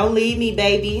like, don't leave me,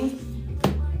 baby.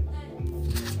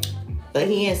 But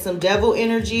he in some devil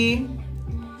energy,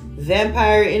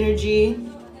 vampire energy.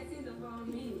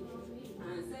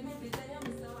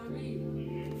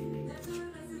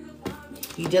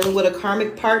 You dealing with a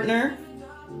karmic partner.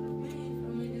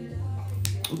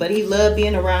 But he loved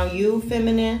being around you,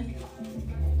 feminine.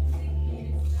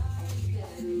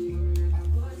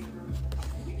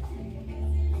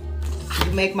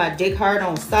 You make my dick hard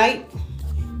on sight.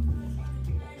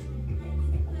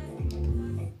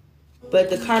 But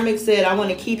the karmic said, I want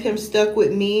to keep him stuck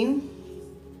with me.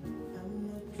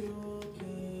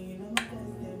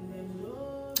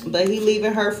 But he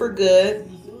leaving her for good.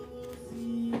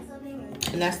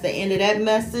 And that's the end of that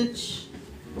message.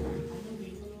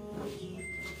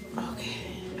 Okay.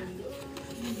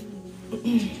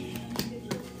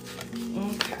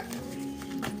 Okay.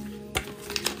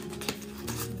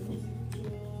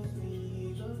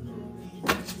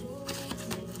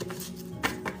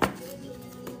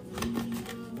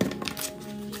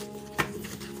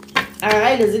 All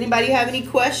right, does anybody have any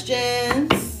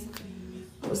questions?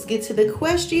 Let's get to the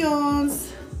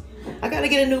questions. I gotta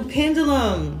get a new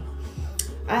pendulum.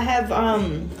 I have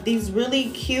these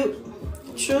really cute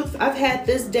truth. I've had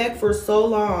this deck for so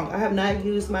long. I have not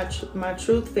used my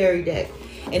Truth Fairy deck,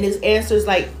 and it answers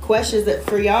like questions that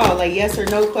for y'all, like yes or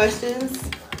no questions.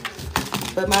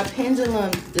 But my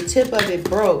pendulum, the tip of it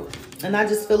broke, and I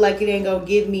just feel like it ain't gonna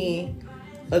give me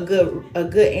a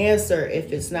good answer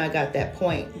if it's not got that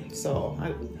point. So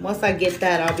once I get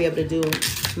that, I'll be able to do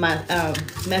my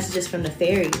messages from the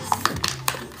fairies.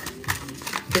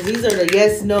 Because these are the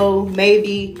yes, no,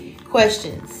 maybe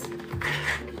questions.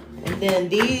 And then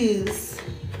these.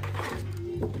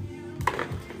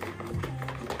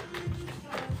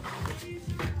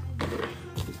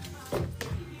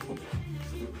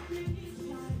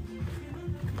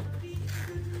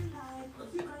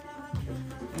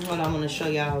 Hold on, I'm going to show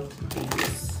y'all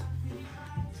these.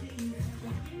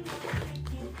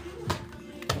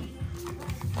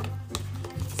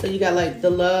 So you got like the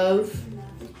love.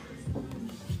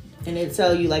 And it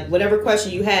tell you like whatever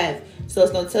question you have. So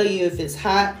it's going to tell you if it's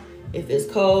hot, if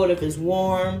it's cold, if it's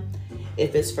warm,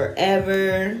 if it's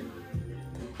forever.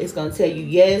 It's going to tell you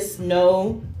yes,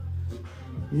 no,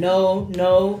 no,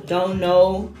 no, don't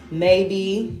know,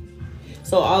 maybe.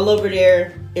 So all over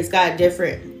there, it's got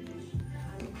different,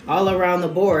 all around the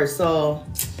board. So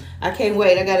I can't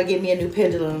wait. I got to get me a new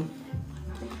pendulum.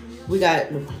 We got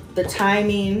the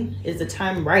timing. Is the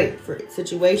time right for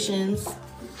situations?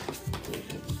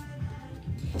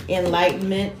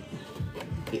 Enlightenment,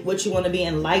 what you want to be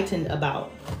enlightened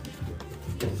about.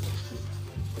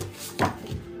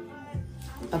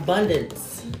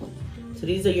 Abundance. So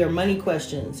these are your money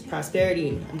questions,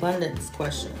 prosperity, abundance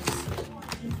questions.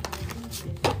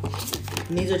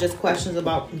 And these are just questions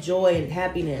about joy and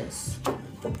happiness.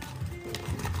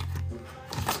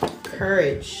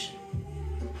 Courage.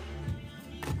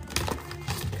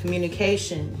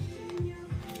 Communication.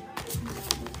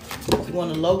 You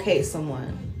want to locate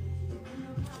someone.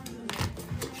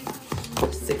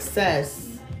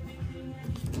 Success,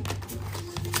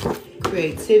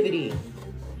 creativity,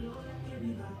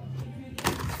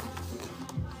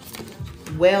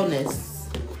 wellness,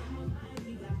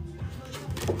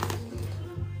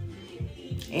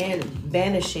 and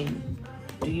banishing.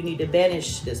 Do you need to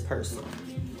banish this person?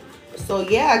 So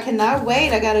yeah, I cannot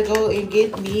wait. I gotta go and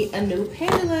get me a new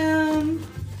pendulum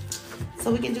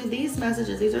so we can do these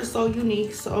messages. These are so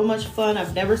unique, so much fun.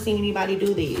 I've never seen anybody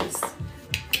do these.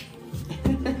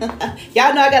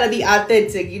 Y'all know I gotta be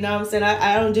authentic, you know what I'm saying?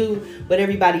 I don't do what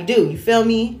everybody do, you feel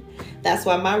me? That's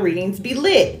why my readings be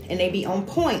lit, and they be on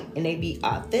point, and they be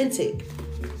authentic,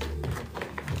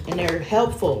 and they're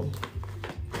helpful.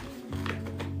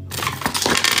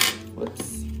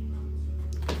 Whoops.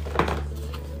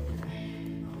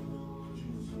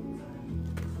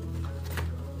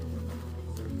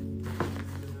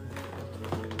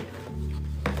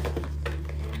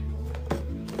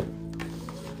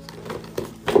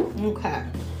 Okay.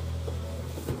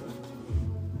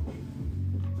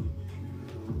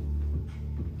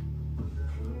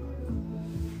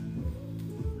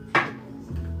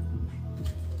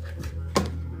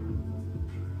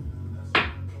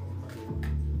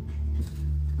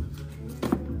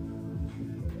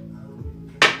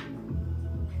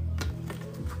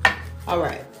 All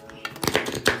right.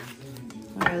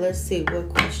 All right, let's see what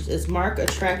questions. Is Mark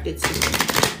attracted to me?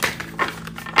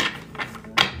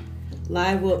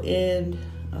 Live will end.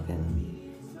 Okay, let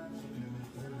me.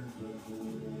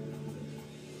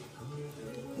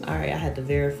 All right, I had to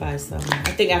verify something.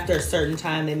 I think after a certain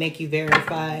time, they make you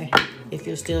verify if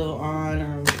you're still on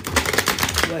or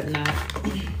whatnot.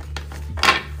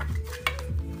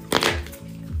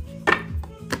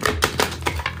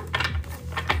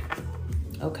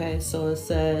 Okay, so it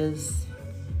says,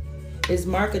 is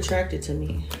Mark attracted to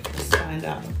me? Let's find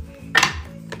out.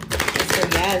 It's for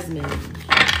Yasmin.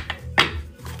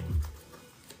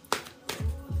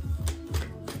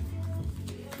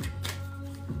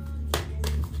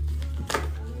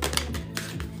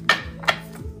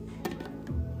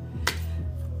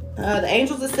 The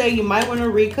angels will say you might want to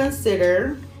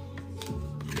reconsider.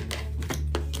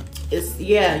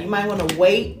 You might want to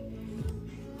wait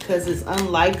because it's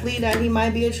unlikely that he might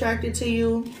be attracted to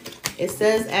you. It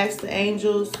says ask the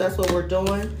angels. That's what we're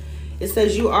doing. It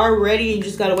says you are ready. You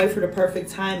just got to wait for the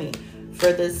perfect timing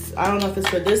for this. I don't know if it's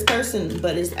for this person,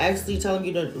 but it's actually telling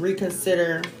you to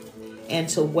reconsider and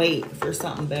to wait for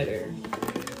something better.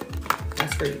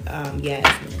 That's for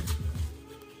Yasmin.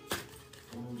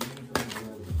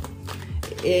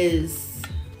 Is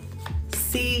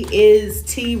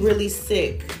T really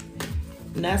sick?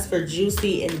 And that's for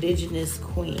Juicy Indigenous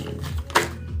Queen.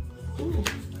 Ooh.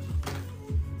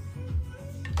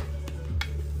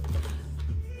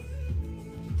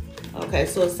 Okay,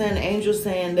 so it's an angel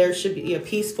saying there should be a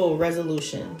peaceful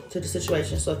resolution to the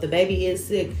situation. So if the baby is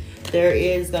sick, there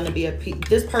is going to be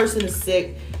this person is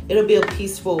sick. It'll be a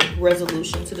peaceful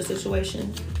resolution to the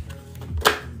situation.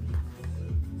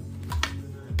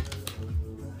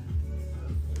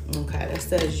 Okay, that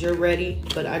says you're ready,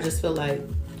 but I just feel like,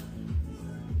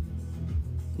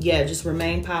 yeah, just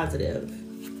remain positive.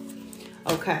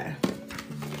 Okay.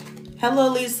 Hello,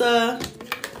 Lisa.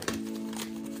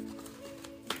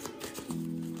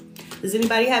 Does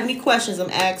anybody have any questions?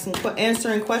 I'm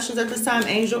answering questions at this time.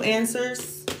 Angel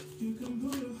answers.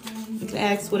 You can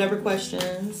ask whatever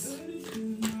questions.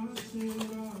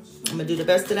 I'm gonna do the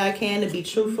best that I can to be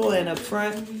truthful and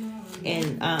upfront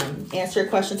and answer a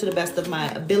question to the best of my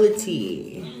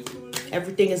ability.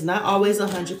 Everything is not always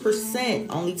 100%.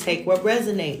 Only take what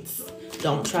resonates.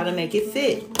 Don't try to make it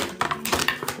fit.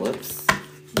 Whoops.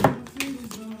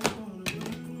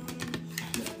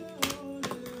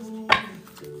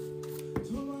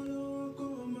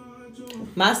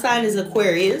 My sign is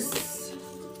Aquarius.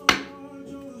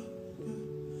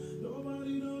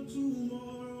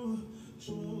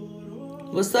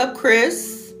 What's up,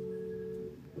 Chris?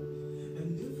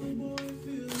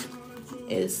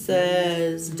 It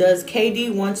says, does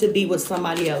KD want to be with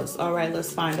somebody else? All right,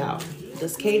 let's find out.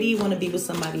 Does KD want to be with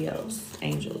somebody else?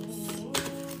 Angels.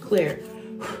 Clear.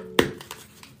 All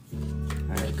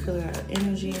right, clear out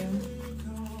energy.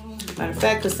 Matter of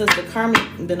fact, because since the karmic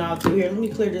been all through here, let me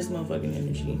clear this motherfucking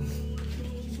energy.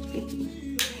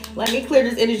 Let me clear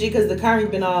this energy because the karmic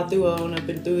been all through on up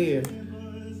and through here.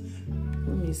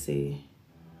 Let me see.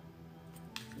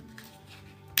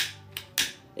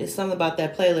 It's something about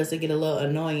that playlist that get a little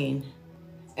annoying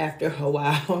after a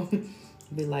while.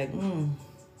 Be like,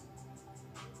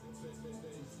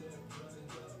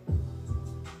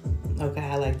 Okay,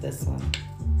 I like this one.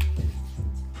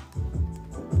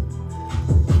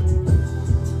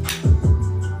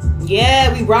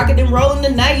 Yeah, we rocking and rolling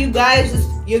tonight, you guys. It's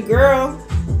your girl,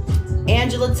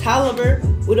 Angela Tolliver,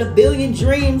 with A Billion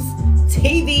Dreams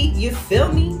TV. You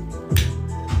feel me?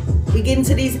 We get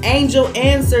into these angel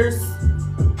answers.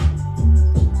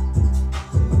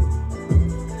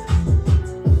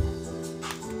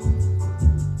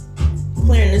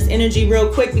 Clearing this energy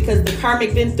real quick because the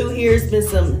karmic been through here. It's been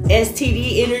some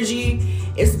STD energy.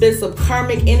 It's been some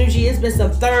karmic energy. It's been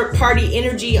some third party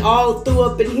energy all through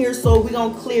up in here. So we're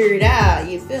going to clear it out.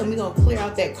 You feel me? We're going to clear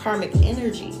out that karmic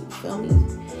energy. You feel me?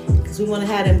 Because we want to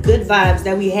have them good vibes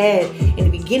that we had in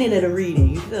the beginning of the reading.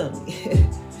 You feel me?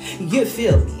 You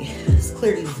feel me? Let's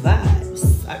clear these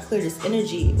vibes. I clear this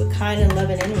energy with kind and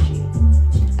loving energy.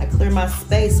 I clear my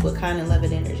space with kind and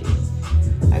loving energy.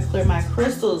 I clear my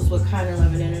crystals with kind and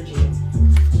loving energy.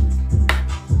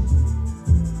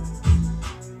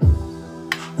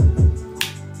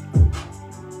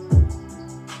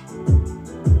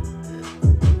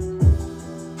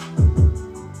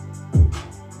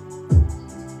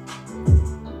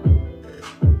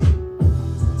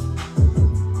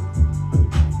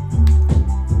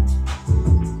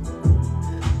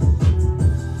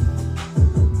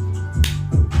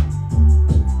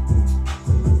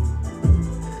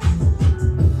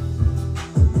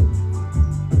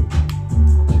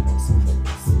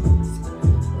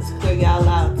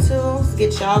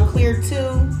 here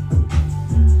too.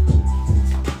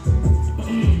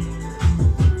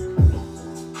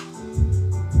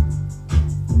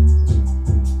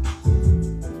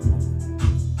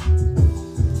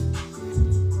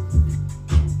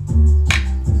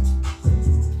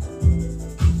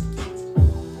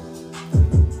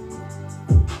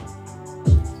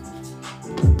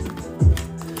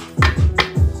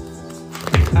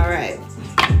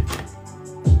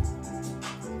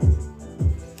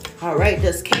 All right,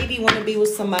 does Katie want to be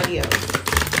with somebody else?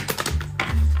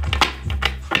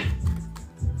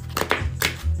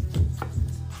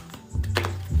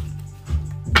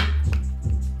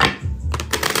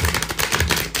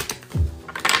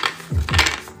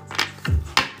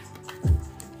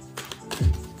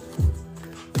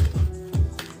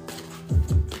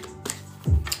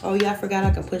 Oh yeah, I forgot I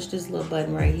can push this little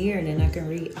button right here and then I can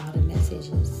read all the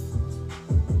messages.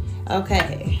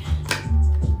 Okay.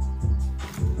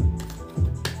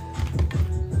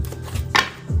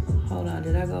 Hold on,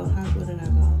 did I go? Where did I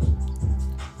go?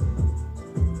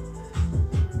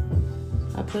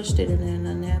 I pushed it and then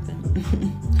nothing happened.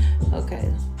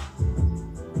 Okay.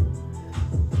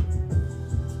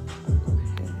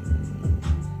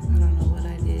 I don't know what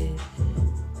I did.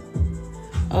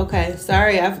 Okay,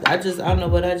 sorry. I don't know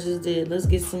what I just did. Let's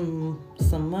get some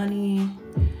money.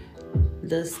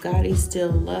 Does Scotty still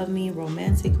love me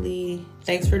romantically?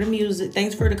 Thanks for the music.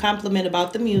 Thanks for the compliment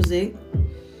about the music.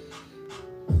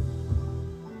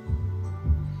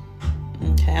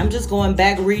 Okay, I'm just going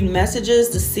back reading messages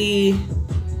to see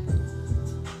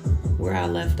where I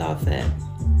left off at.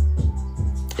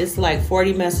 It's like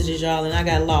 40 messages, y'all, and I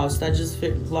got lost. I just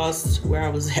lost where I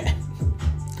was at.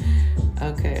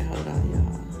 Okay, hold on,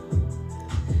 y'all.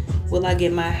 Will I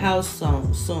get my house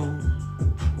soon?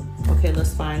 Okay,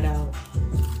 let's find out.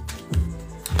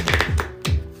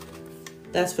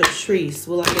 That's for Treese.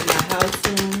 Will I get my house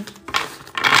soon?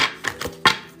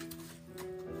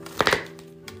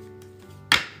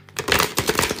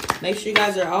 Make sure you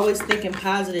guys are always thinking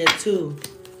positive too.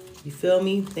 You feel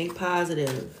me? Think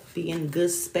positive. Be in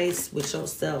good space with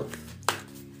yourself.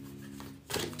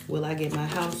 Will I get my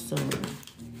house soon?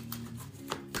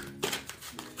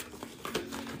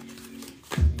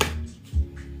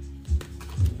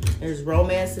 There's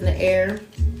romance in the air.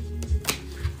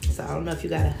 So I don't know if you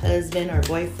got a husband or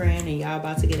boyfriend and y'all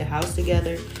about to get a house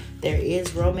together. There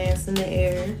is romance in the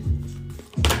air.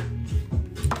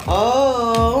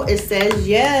 Oh, it says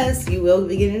yes, you will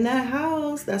be getting that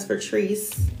house. That's for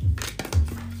Treese.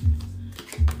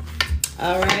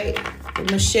 All right,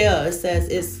 Michelle, it says,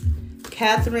 is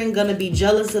Catherine gonna be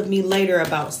jealous of me later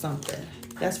about something?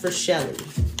 That's for Shelly.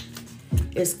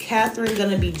 Is Catherine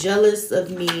gonna be jealous of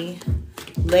me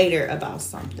later about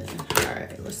something? All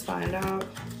right, let's find out.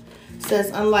 It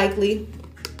says unlikely.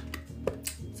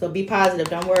 So be positive,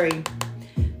 don't worry.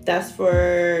 That's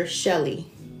for Shelly.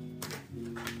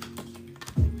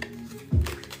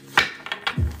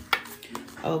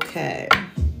 Okay.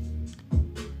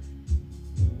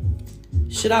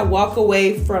 Should I walk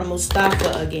away from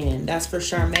Mustafa again? That's for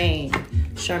Charmaine.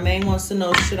 Charmaine wants to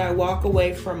know, should I walk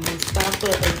away from Mustafa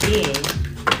again?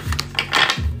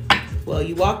 Well,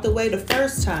 you walked away the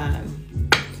first time.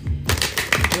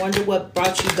 I wonder what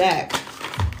brought you back.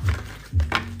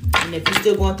 And if you're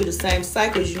still going through the same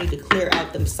cycles, you need to clear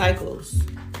out them cycles.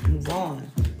 Move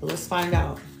on. But let's find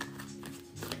out.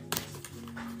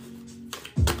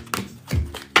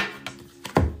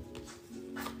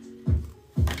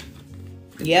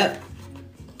 Yep.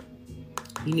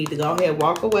 You need to go ahead,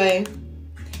 walk away.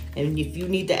 And if you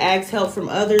need to ask help from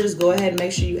others, go ahead and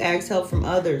make sure you ask help from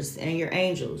others and your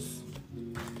angels.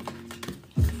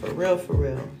 For real, for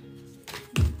real.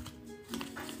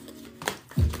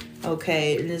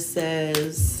 Okay, and it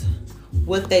says,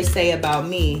 what they say about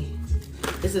me.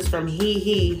 This is from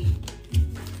He.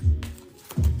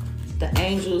 The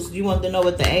angels, you want to know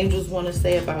what the angels want to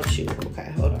say about you.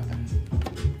 Okay, hold on.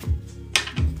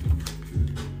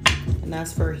 And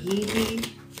that's for He.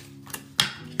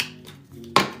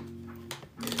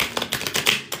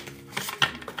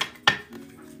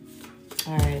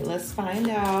 All right, let's find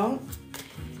out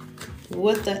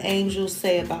what the angels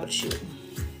say about you.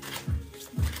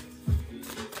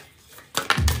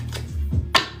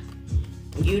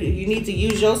 You need to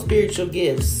use your spiritual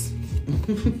gifts.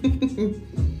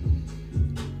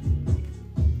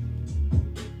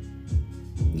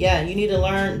 Yeah, you need to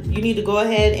learn. You need to go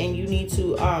ahead and you need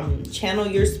to channel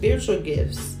your spiritual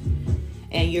gifts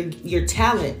and your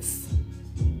talents.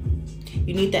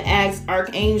 You need to ask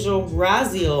Archangel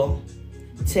Raziel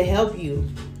to help you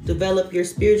develop your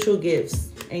spiritual gifts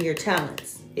and your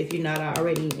talents if you're not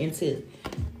already into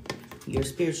your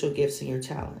spiritual gifts and your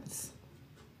talents.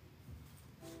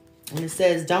 And it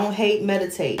says, don't hate,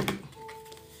 meditate.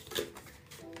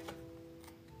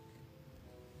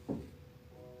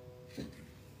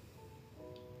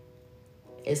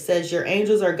 It says your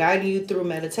angels are guiding you through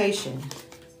meditation.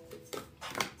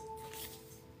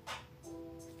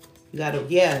 You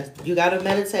gotta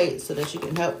meditate so that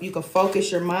you can focus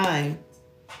your mind.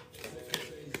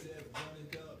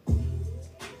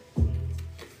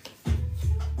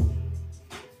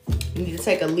 You need to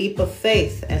take a leap of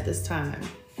faith at this time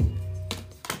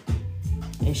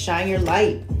and shine your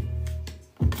light.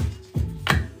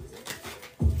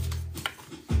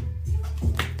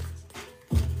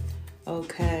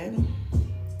 Okay.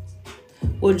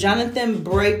 Will Jonathan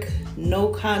break no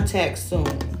contact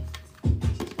soon?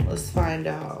 Let's find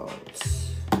out.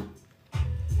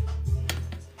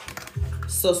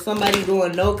 So somebody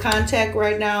doing no contact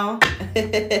right now.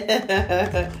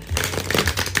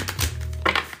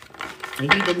 You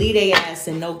need to leave their ass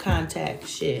in no contact.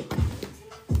 Shit.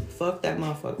 Fuck that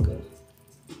motherfucker.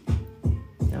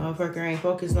 That motherfucker ain't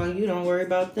focused on you. Don't worry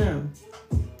about them.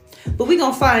 But we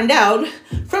gonna find out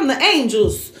from the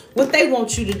angels what they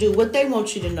want you to do, what they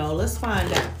want you to know. Let's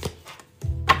find out.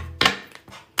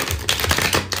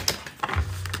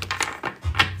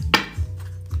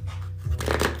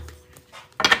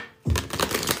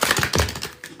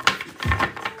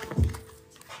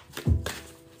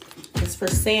 It's for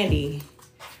Sandy.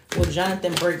 Will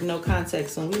Jonathan break no contact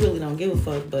soon? We really don't give a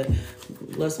fuck, but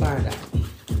let's find out.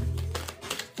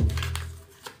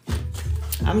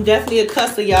 I'm definitely a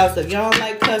cusser, y'all. So if y'all don't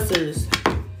like cussers,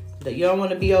 that you don't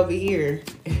want to be over here,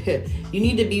 you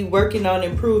need to be working on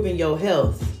improving your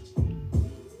health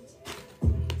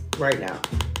right now.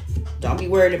 Don't be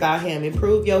worried about him.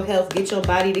 Improve your health. Get your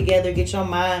body together. Get your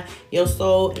mind, your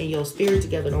soul, and your spirit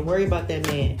together. Don't worry about that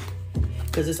man,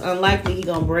 because it's unlikely he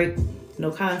gonna break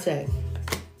no contact.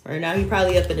 Right now, he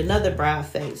probably up at another brow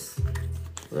face.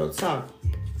 Real talk.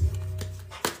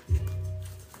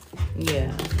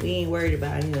 Yeah, we ain't worried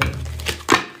about him.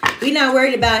 We not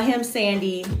worried about him,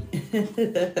 Sandy.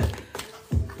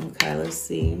 Okay, let's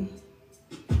see.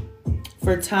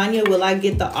 For Tanya, will I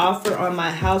get the offer on my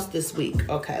house this week?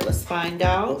 Okay, let's find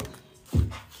out.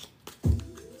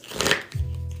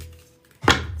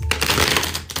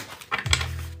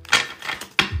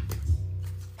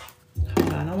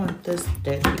 Hold on, I want this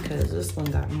deck because this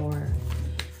one got more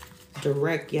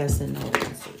direct yes and no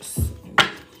answers.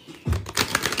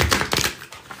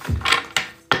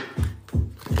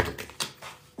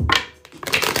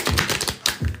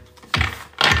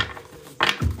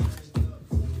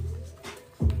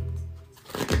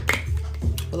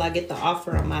 Will I get the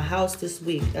offer on my house this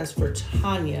week? That's for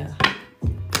Tanya.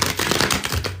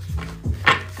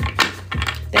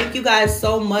 Thank you guys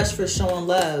so much for showing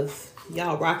love.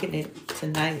 Y'all rocking it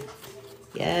tonight.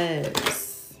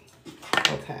 Yes.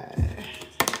 Okay.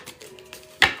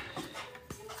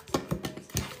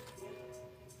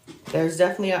 There's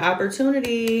definitely an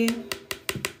opportunity.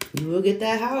 You will get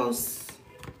that house.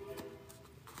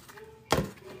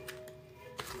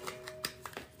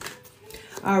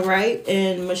 All right,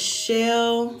 and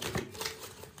Michelle,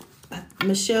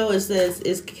 it says,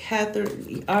 is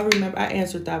Catherine, I remember, I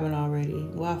answered that one already.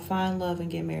 Will I find love and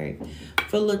get married?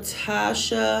 For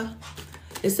Latasha,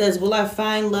 it says, will I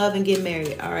find love and get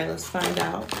married? All right, let's find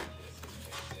out.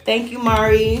 Thank you,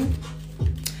 Mari,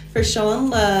 for showing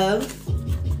love.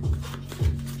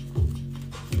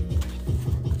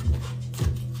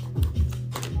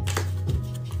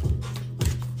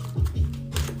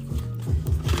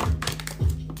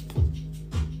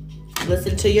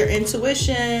 Listen to your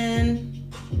intuition.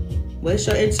 What's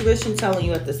your intuition telling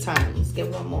you at this time? Let's get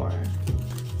one more.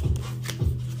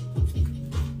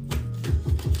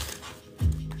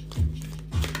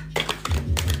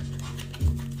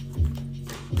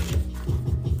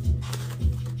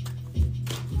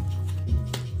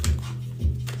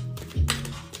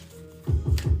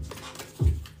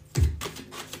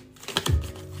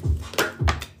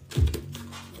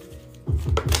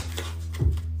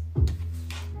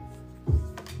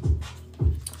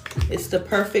 It's the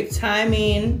perfect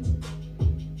timing.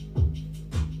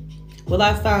 Will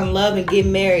I find love and get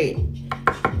married?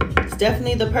 It's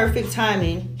definitely the perfect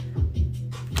timing.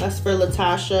 That's for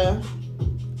Latasha.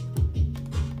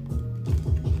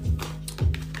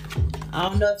 I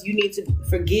don't know if you need to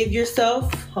forgive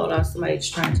yourself. Hold on, somebody's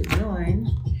trying to join.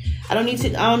 I don't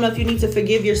know if you need to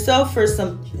forgive yourself for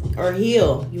or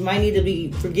heal. You might need to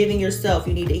be forgiving yourself.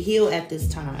 You need to heal at this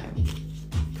time.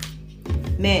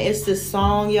 Man, it's this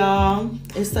song, y'all.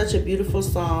 It's such a beautiful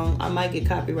song. I might get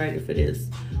copyrighted for this,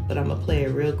 but I'm gonna play it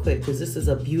real quick because this is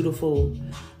a beautiful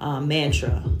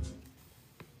mantra.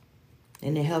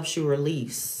 And it helps you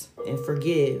release and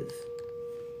forgive.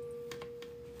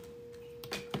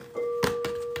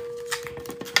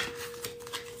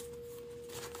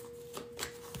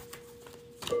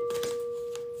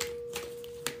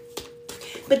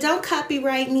 But don't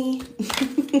copyright me.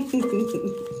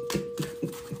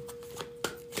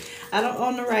 I don't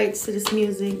own the rights to this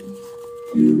music.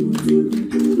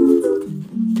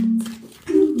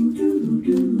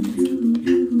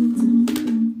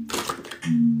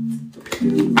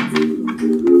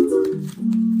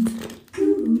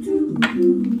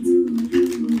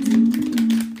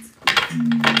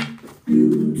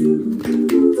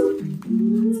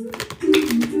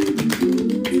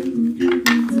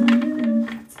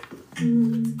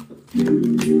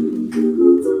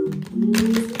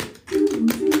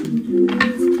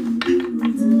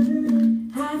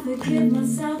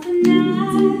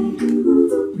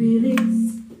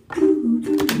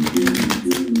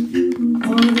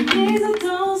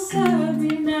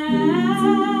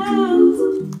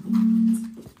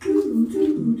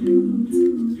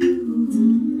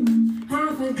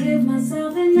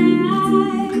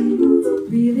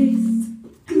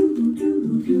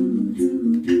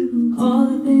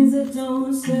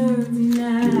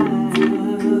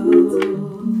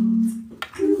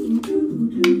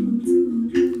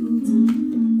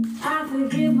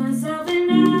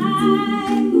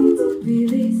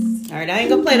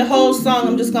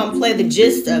 I'm just gonna play the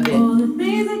gist of it.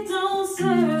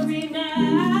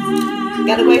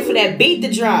 Gotta wait for that beat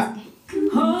to drop.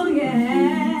 Oh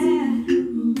yeah,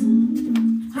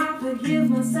 I forgive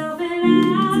myself and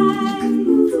I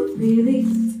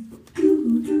release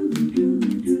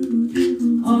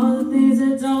all the things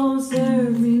that don't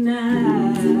serve me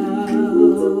now.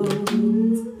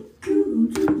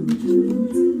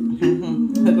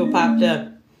 Look what popped up.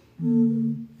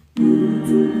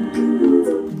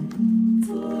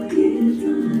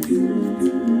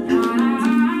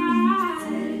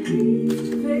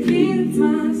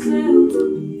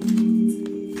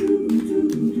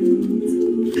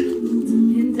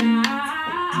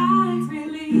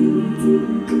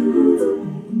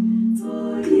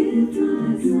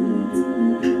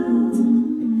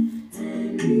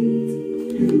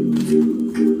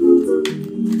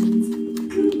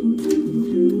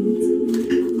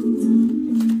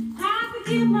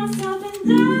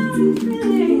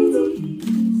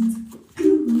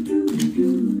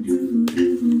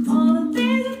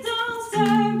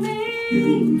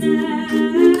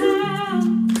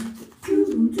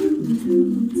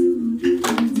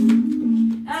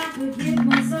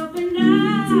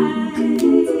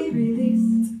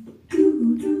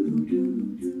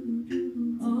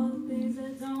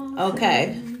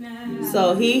 Okay,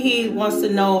 so he wants to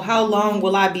know, how long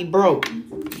will I be broke?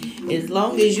 As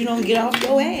long as you don't get off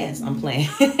your ass. I'm playing.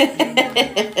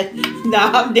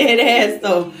 Nah, I'm dead ass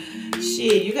though.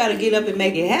 Shit, you gotta get up and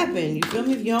make it happen. You feel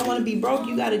me? If you don't want to be broke,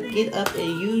 you gotta get up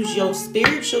and use your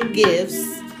spiritual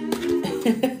gifts.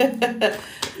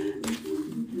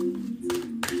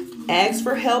 Ask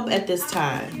for help at this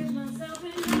time.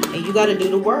 And you gotta do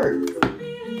the work.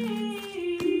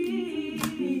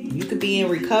 You could be in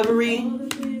recovery,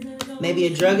 maybe a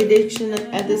drug addiction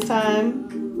at this time.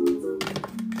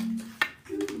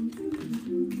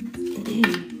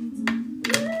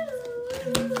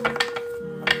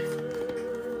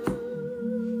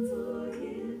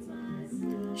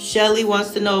 Shelly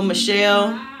wants to know,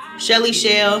 Shelly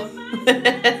Shell,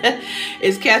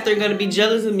 is Catherine going to be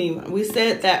jealous of me? We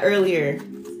said that earlier,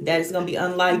 that it's going to be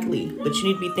unlikely, but you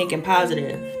need to be thinking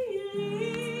positive.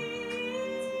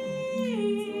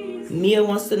 Mia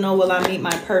wants to know, will I meet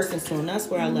my person soon? That's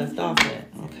where I left off at.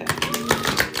 Okay.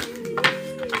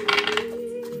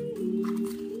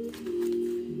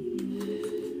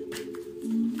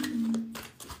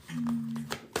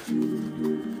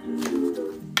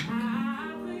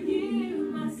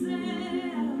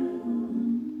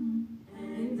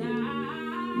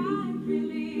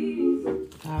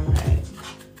 All right.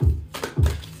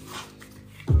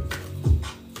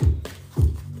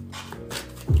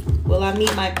 Will I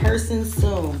meet my person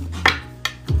soon?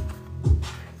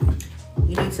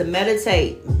 You need to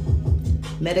meditate.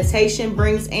 Meditation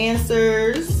brings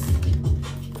answers.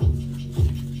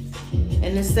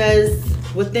 And it says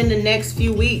within the next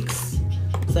few weeks.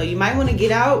 So you might want to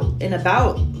get out and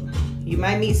about. You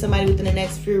might meet somebody within the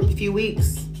next few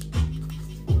weeks.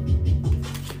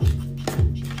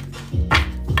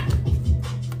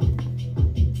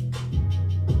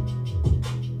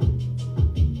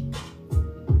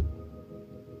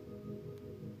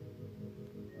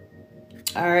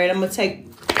 All right, I'm going to take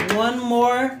one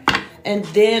more and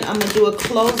then I'm going to do a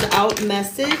close out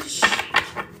message.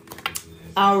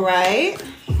 All right.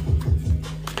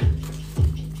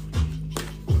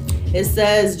 It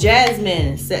says,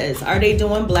 Jasmine says, are they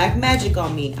doing black magic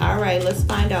on me? All right, let's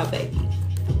find out, baby.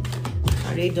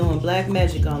 Are they doing black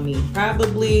magic on me?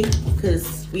 Probably,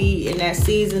 because we in that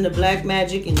season of black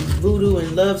magic and voodoo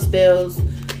and love spells.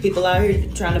 People out here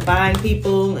trying to bind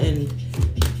people and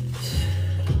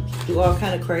do all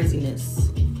kind of craziness.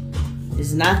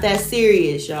 It's not that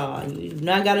serious, y'all. You do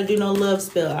not got to do no love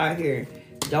spell out here.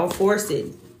 Don't force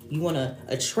it. You want to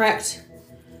attract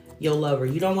your lover.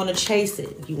 You don't want to chase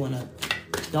it. You want to,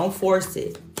 don't force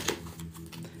it.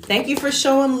 Thank you for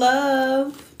showing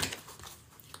love.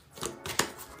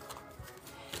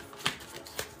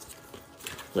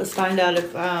 Let's find out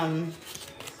if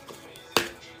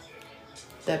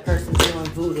that person's doing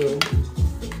voodoo.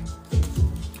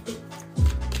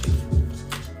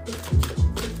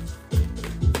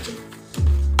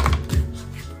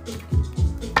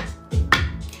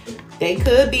 They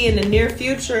could be in the near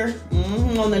future.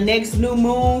 On the next new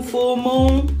moon, full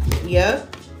moon.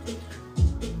 Yep.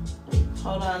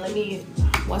 Hold on, let me,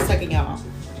 1 second, y'all.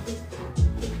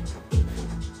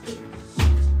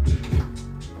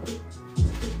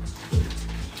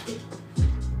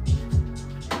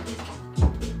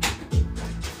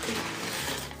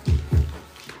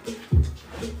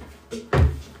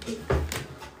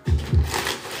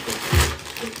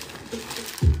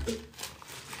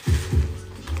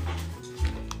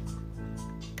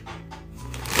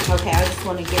 Okay, I just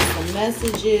want to get some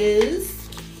messages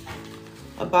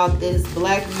about this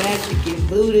black magic and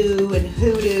voodoo and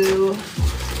hoodoo.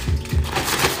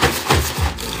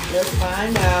 Let's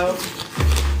find out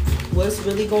what's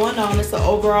really going on. It's an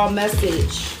overall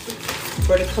message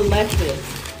for the collective.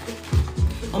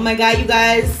 Oh my God, you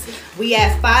guys, we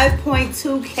at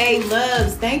 5.2K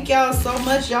loves. Thank y'all so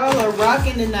much. Y'all are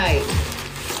rocking tonight.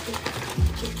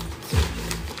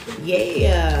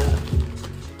 Yeah.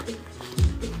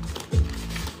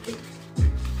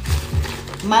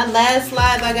 My last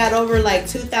live, I got over like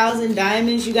 2,000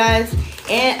 diamonds, you guys.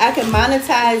 And I can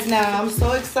monetize now. I'm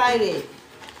so excited.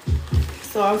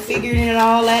 So I'm figuring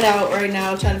all that out right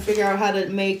now. Trying to figure out how to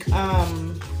make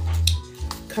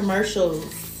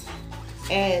commercials,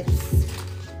 ads.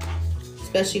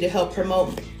 Especially to help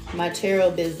promote my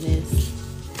tarot business.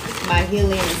 My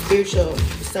healing and spiritual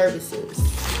services.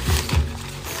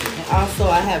 And also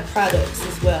I have products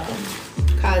as well.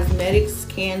 Cosmetics,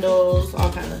 candles,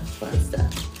 all kind of fun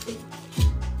stuff.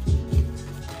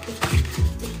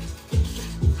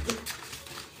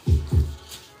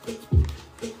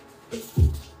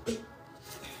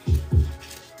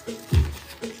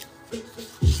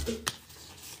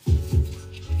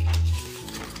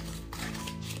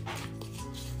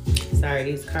 Sorry,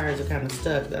 these cards are kind of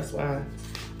stuck. That's why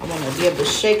I want to be able to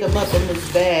shake them up in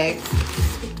this bag.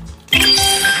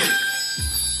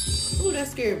 Ooh, that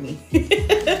scared me.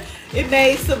 It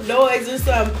made some noise or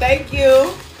something. Thank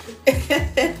you.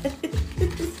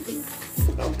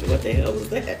 What the hell was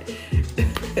that?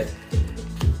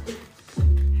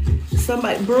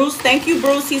 Somebody, Bruce, thank you,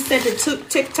 Bruce. He sent it to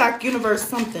TikTok Universe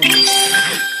something.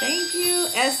 Thank you,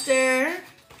 Esther.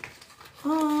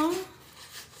 Aww.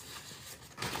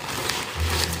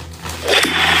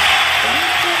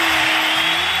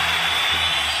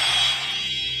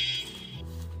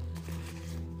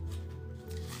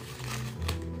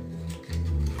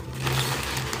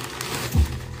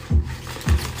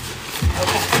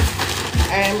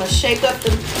 I'm gonna shake up the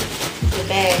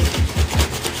bag.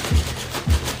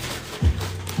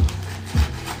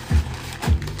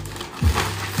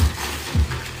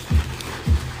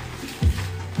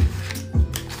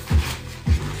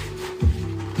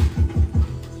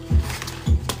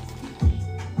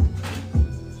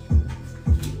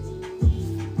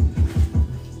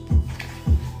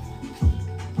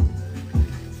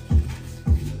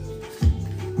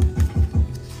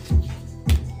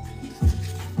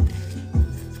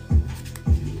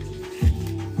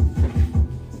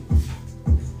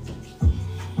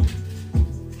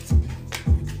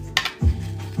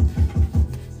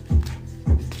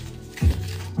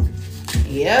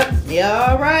 Yep, yeah,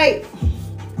 all right.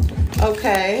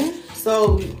 Okay,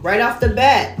 so right off the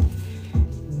bat,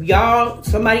 y'all,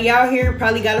 somebody out here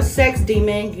probably got a sex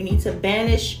demon. You need to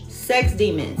banish sex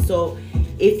demons. So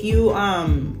if you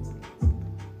want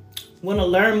to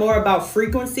learn more about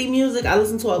frequency music, I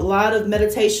listen to a lot of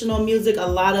meditational music, a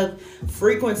lot of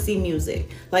frequency music.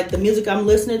 Like the music I'm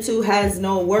listening to has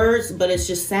no words, but it's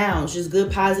just sounds, just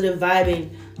good positive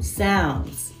vibing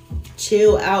sounds,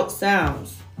 chill out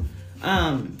sounds.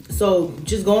 So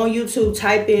just go on YouTube,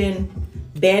 type in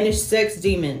banish sex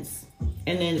demons,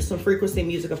 And then some frequency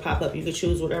music will pop up. You can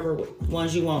choose whatever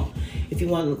ones you want. If you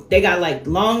want, they got like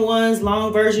long ones,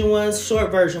 long version ones,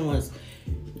 short version ones.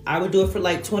 I would do it for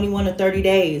like 21 to 30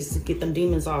 days to get them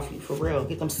demons off you, for real.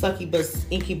 Get them succubus,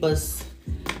 incubus,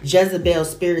 Jezebel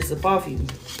spirits up off you.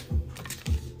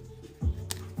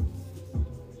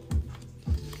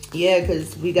 Yeah,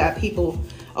 because we got people,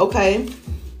 okay.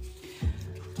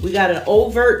 We got an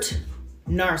overt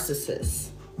narcissist.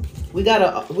 We got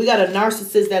a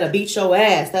narcissist that'll beat your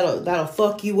ass. That'll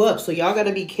fuck you up. So y'all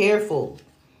gotta be careful.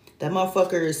 That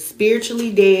motherfucker is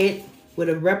spiritually dead with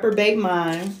a reprobate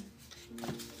mind.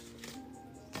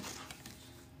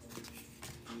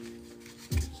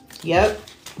 Yep.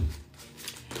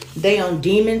 They on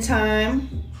demon time,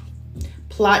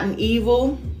 plotting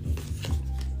evil.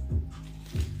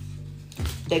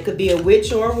 They could be a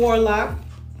witch or a warlock.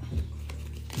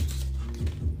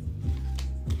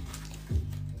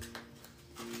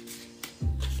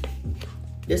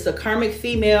 It's a karmic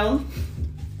female.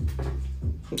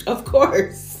 Of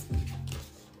course.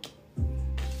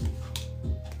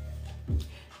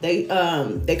 They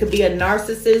could be a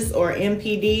narcissist or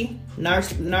NPD,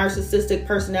 narcissistic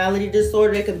personality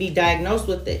disorder. They could be diagnosed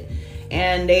with it.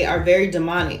 And they are very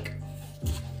demonic.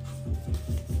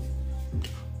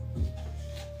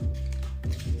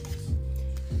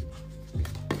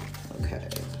 Okay.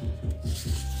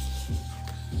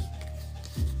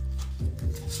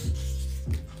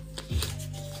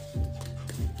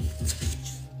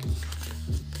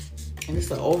 And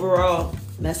it's an overall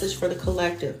message for the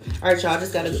collective. All right, y'all,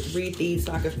 just got to read these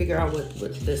so I can figure out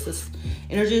what this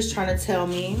energy is trying to tell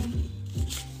me.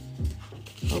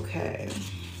 Okay.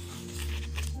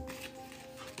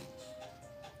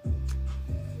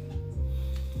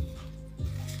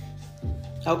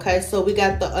 Okay, so we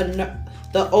got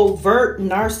the overt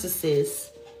narcissist.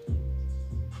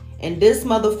 And this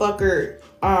motherfucker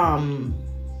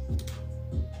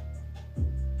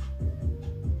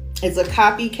is a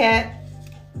copycat.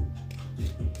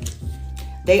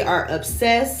 They are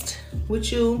obsessed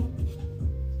with you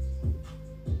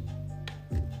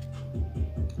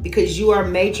because you are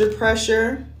major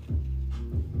pressure.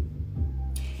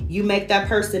 You make that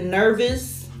person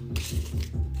nervous.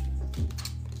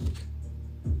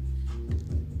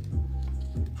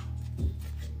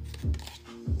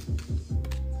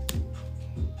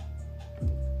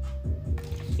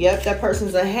 Yep, that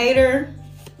person's a hater.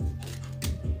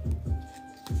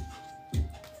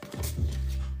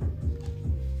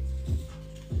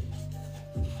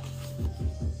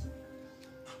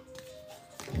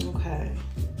 Okay.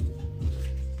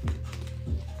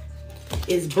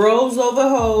 It's bros over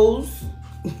hoes.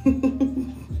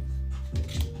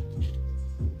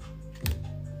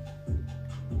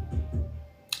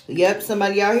 Yep,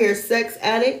 somebody out here sex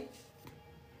addict.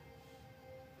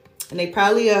 And they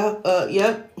probably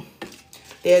yep.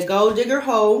 They're a gold digger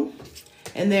hoe.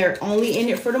 And they're only in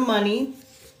it for the money.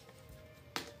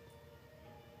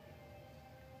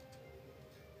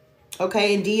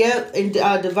 Okay,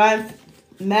 and Divine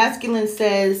Masculine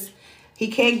says, he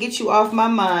can't get you off my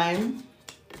mind.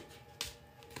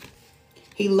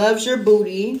 He loves your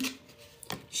booty.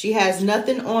 She has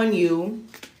nothing on you.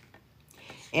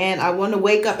 And I want to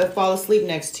wake up and fall asleep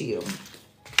next to you.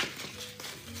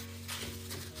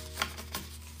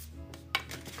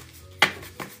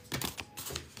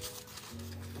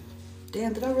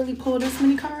 Damn, did I really pull this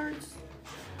many cards?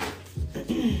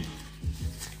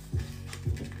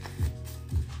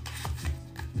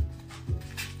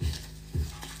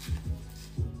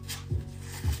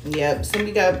 Yep, so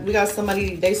we got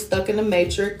somebody, they stuck in the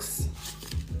matrix.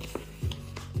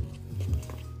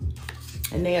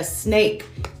 And they a snake.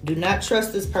 Do not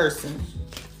trust this person.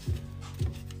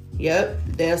 Yep,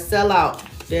 they'll sell out.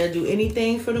 They'll do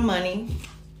anything for the money.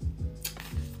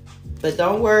 But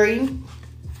don't worry.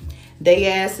 They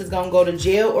ass is gonna go to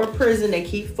jail or prison. They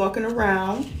keep fucking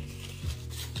around.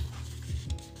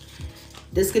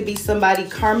 This could be somebody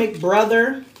karmic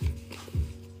brother.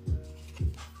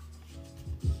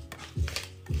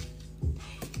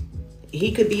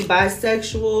 He could be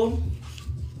bisexual.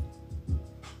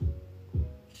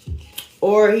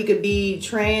 Or he could be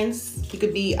trans. He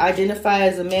could be identified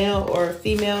as a male or a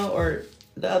female or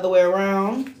the other way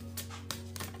around.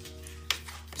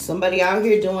 Somebody out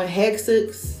here doing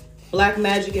hexes, black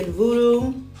magic and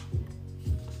voodoo.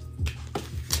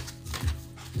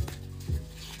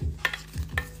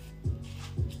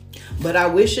 But I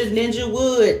wish a ninja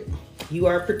would. You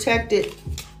are protected.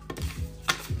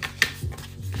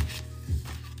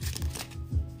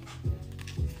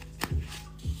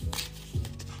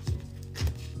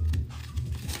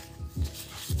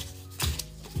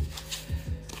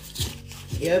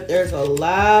 Yep, there's a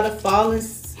lot of fallen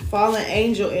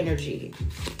angel energy.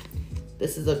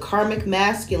 This is a karmic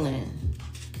masculine.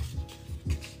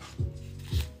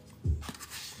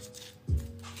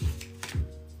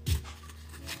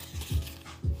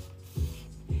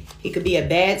 He could be a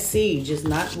bad seed, just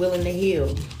not willing to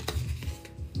heal.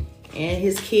 And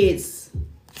his kids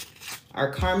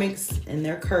are karmics and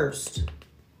they're cursed.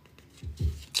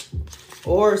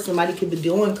 Or somebody could be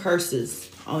doing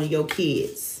curses on your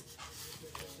kids.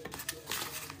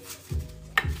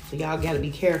 So y'all got to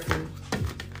be careful.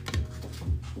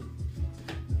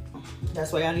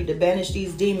 That's why y'all need to banish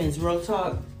these demons. Real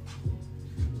talk.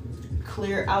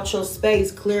 Clear out your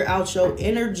space. Clear out your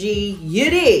energy. You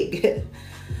dig?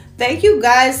 Thank you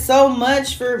guys so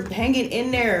much for hanging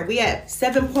in there. We at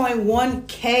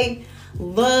 7.1K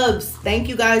loves. Thank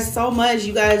you guys so much.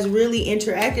 You guys really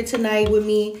interacted tonight with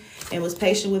me and was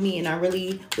patient with me, and I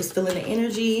really was feeling the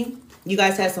energy. You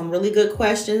guys had some really good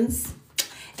questions,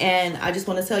 and I just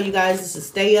want to tell you guys to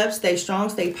stay up, stay strong,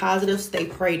 stay positive, stay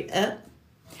prayed up.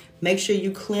 Make sure you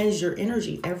cleanse your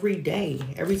energy every day.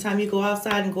 Every time you go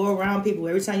outside and go around people,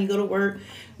 every time you go to work,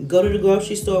 go to the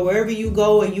grocery store, wherever you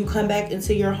go and you come back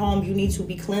into your home, you need to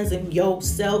be cleansing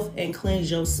yourself and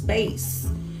cleanse your space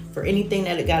for anything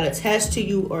that got attached to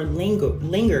you or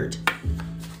lingered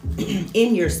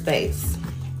in your space.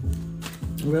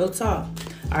 Real talk.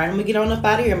 All right, I'm gonna get on up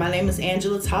out of here. My name is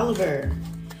Angela Tolliver,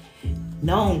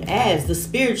 known as the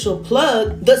spiritual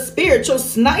plug, the spiritual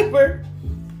sniper.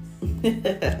 All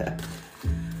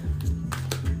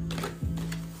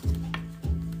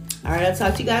right, I'll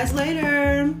talk to you guys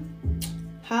later.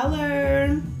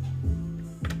 Holler.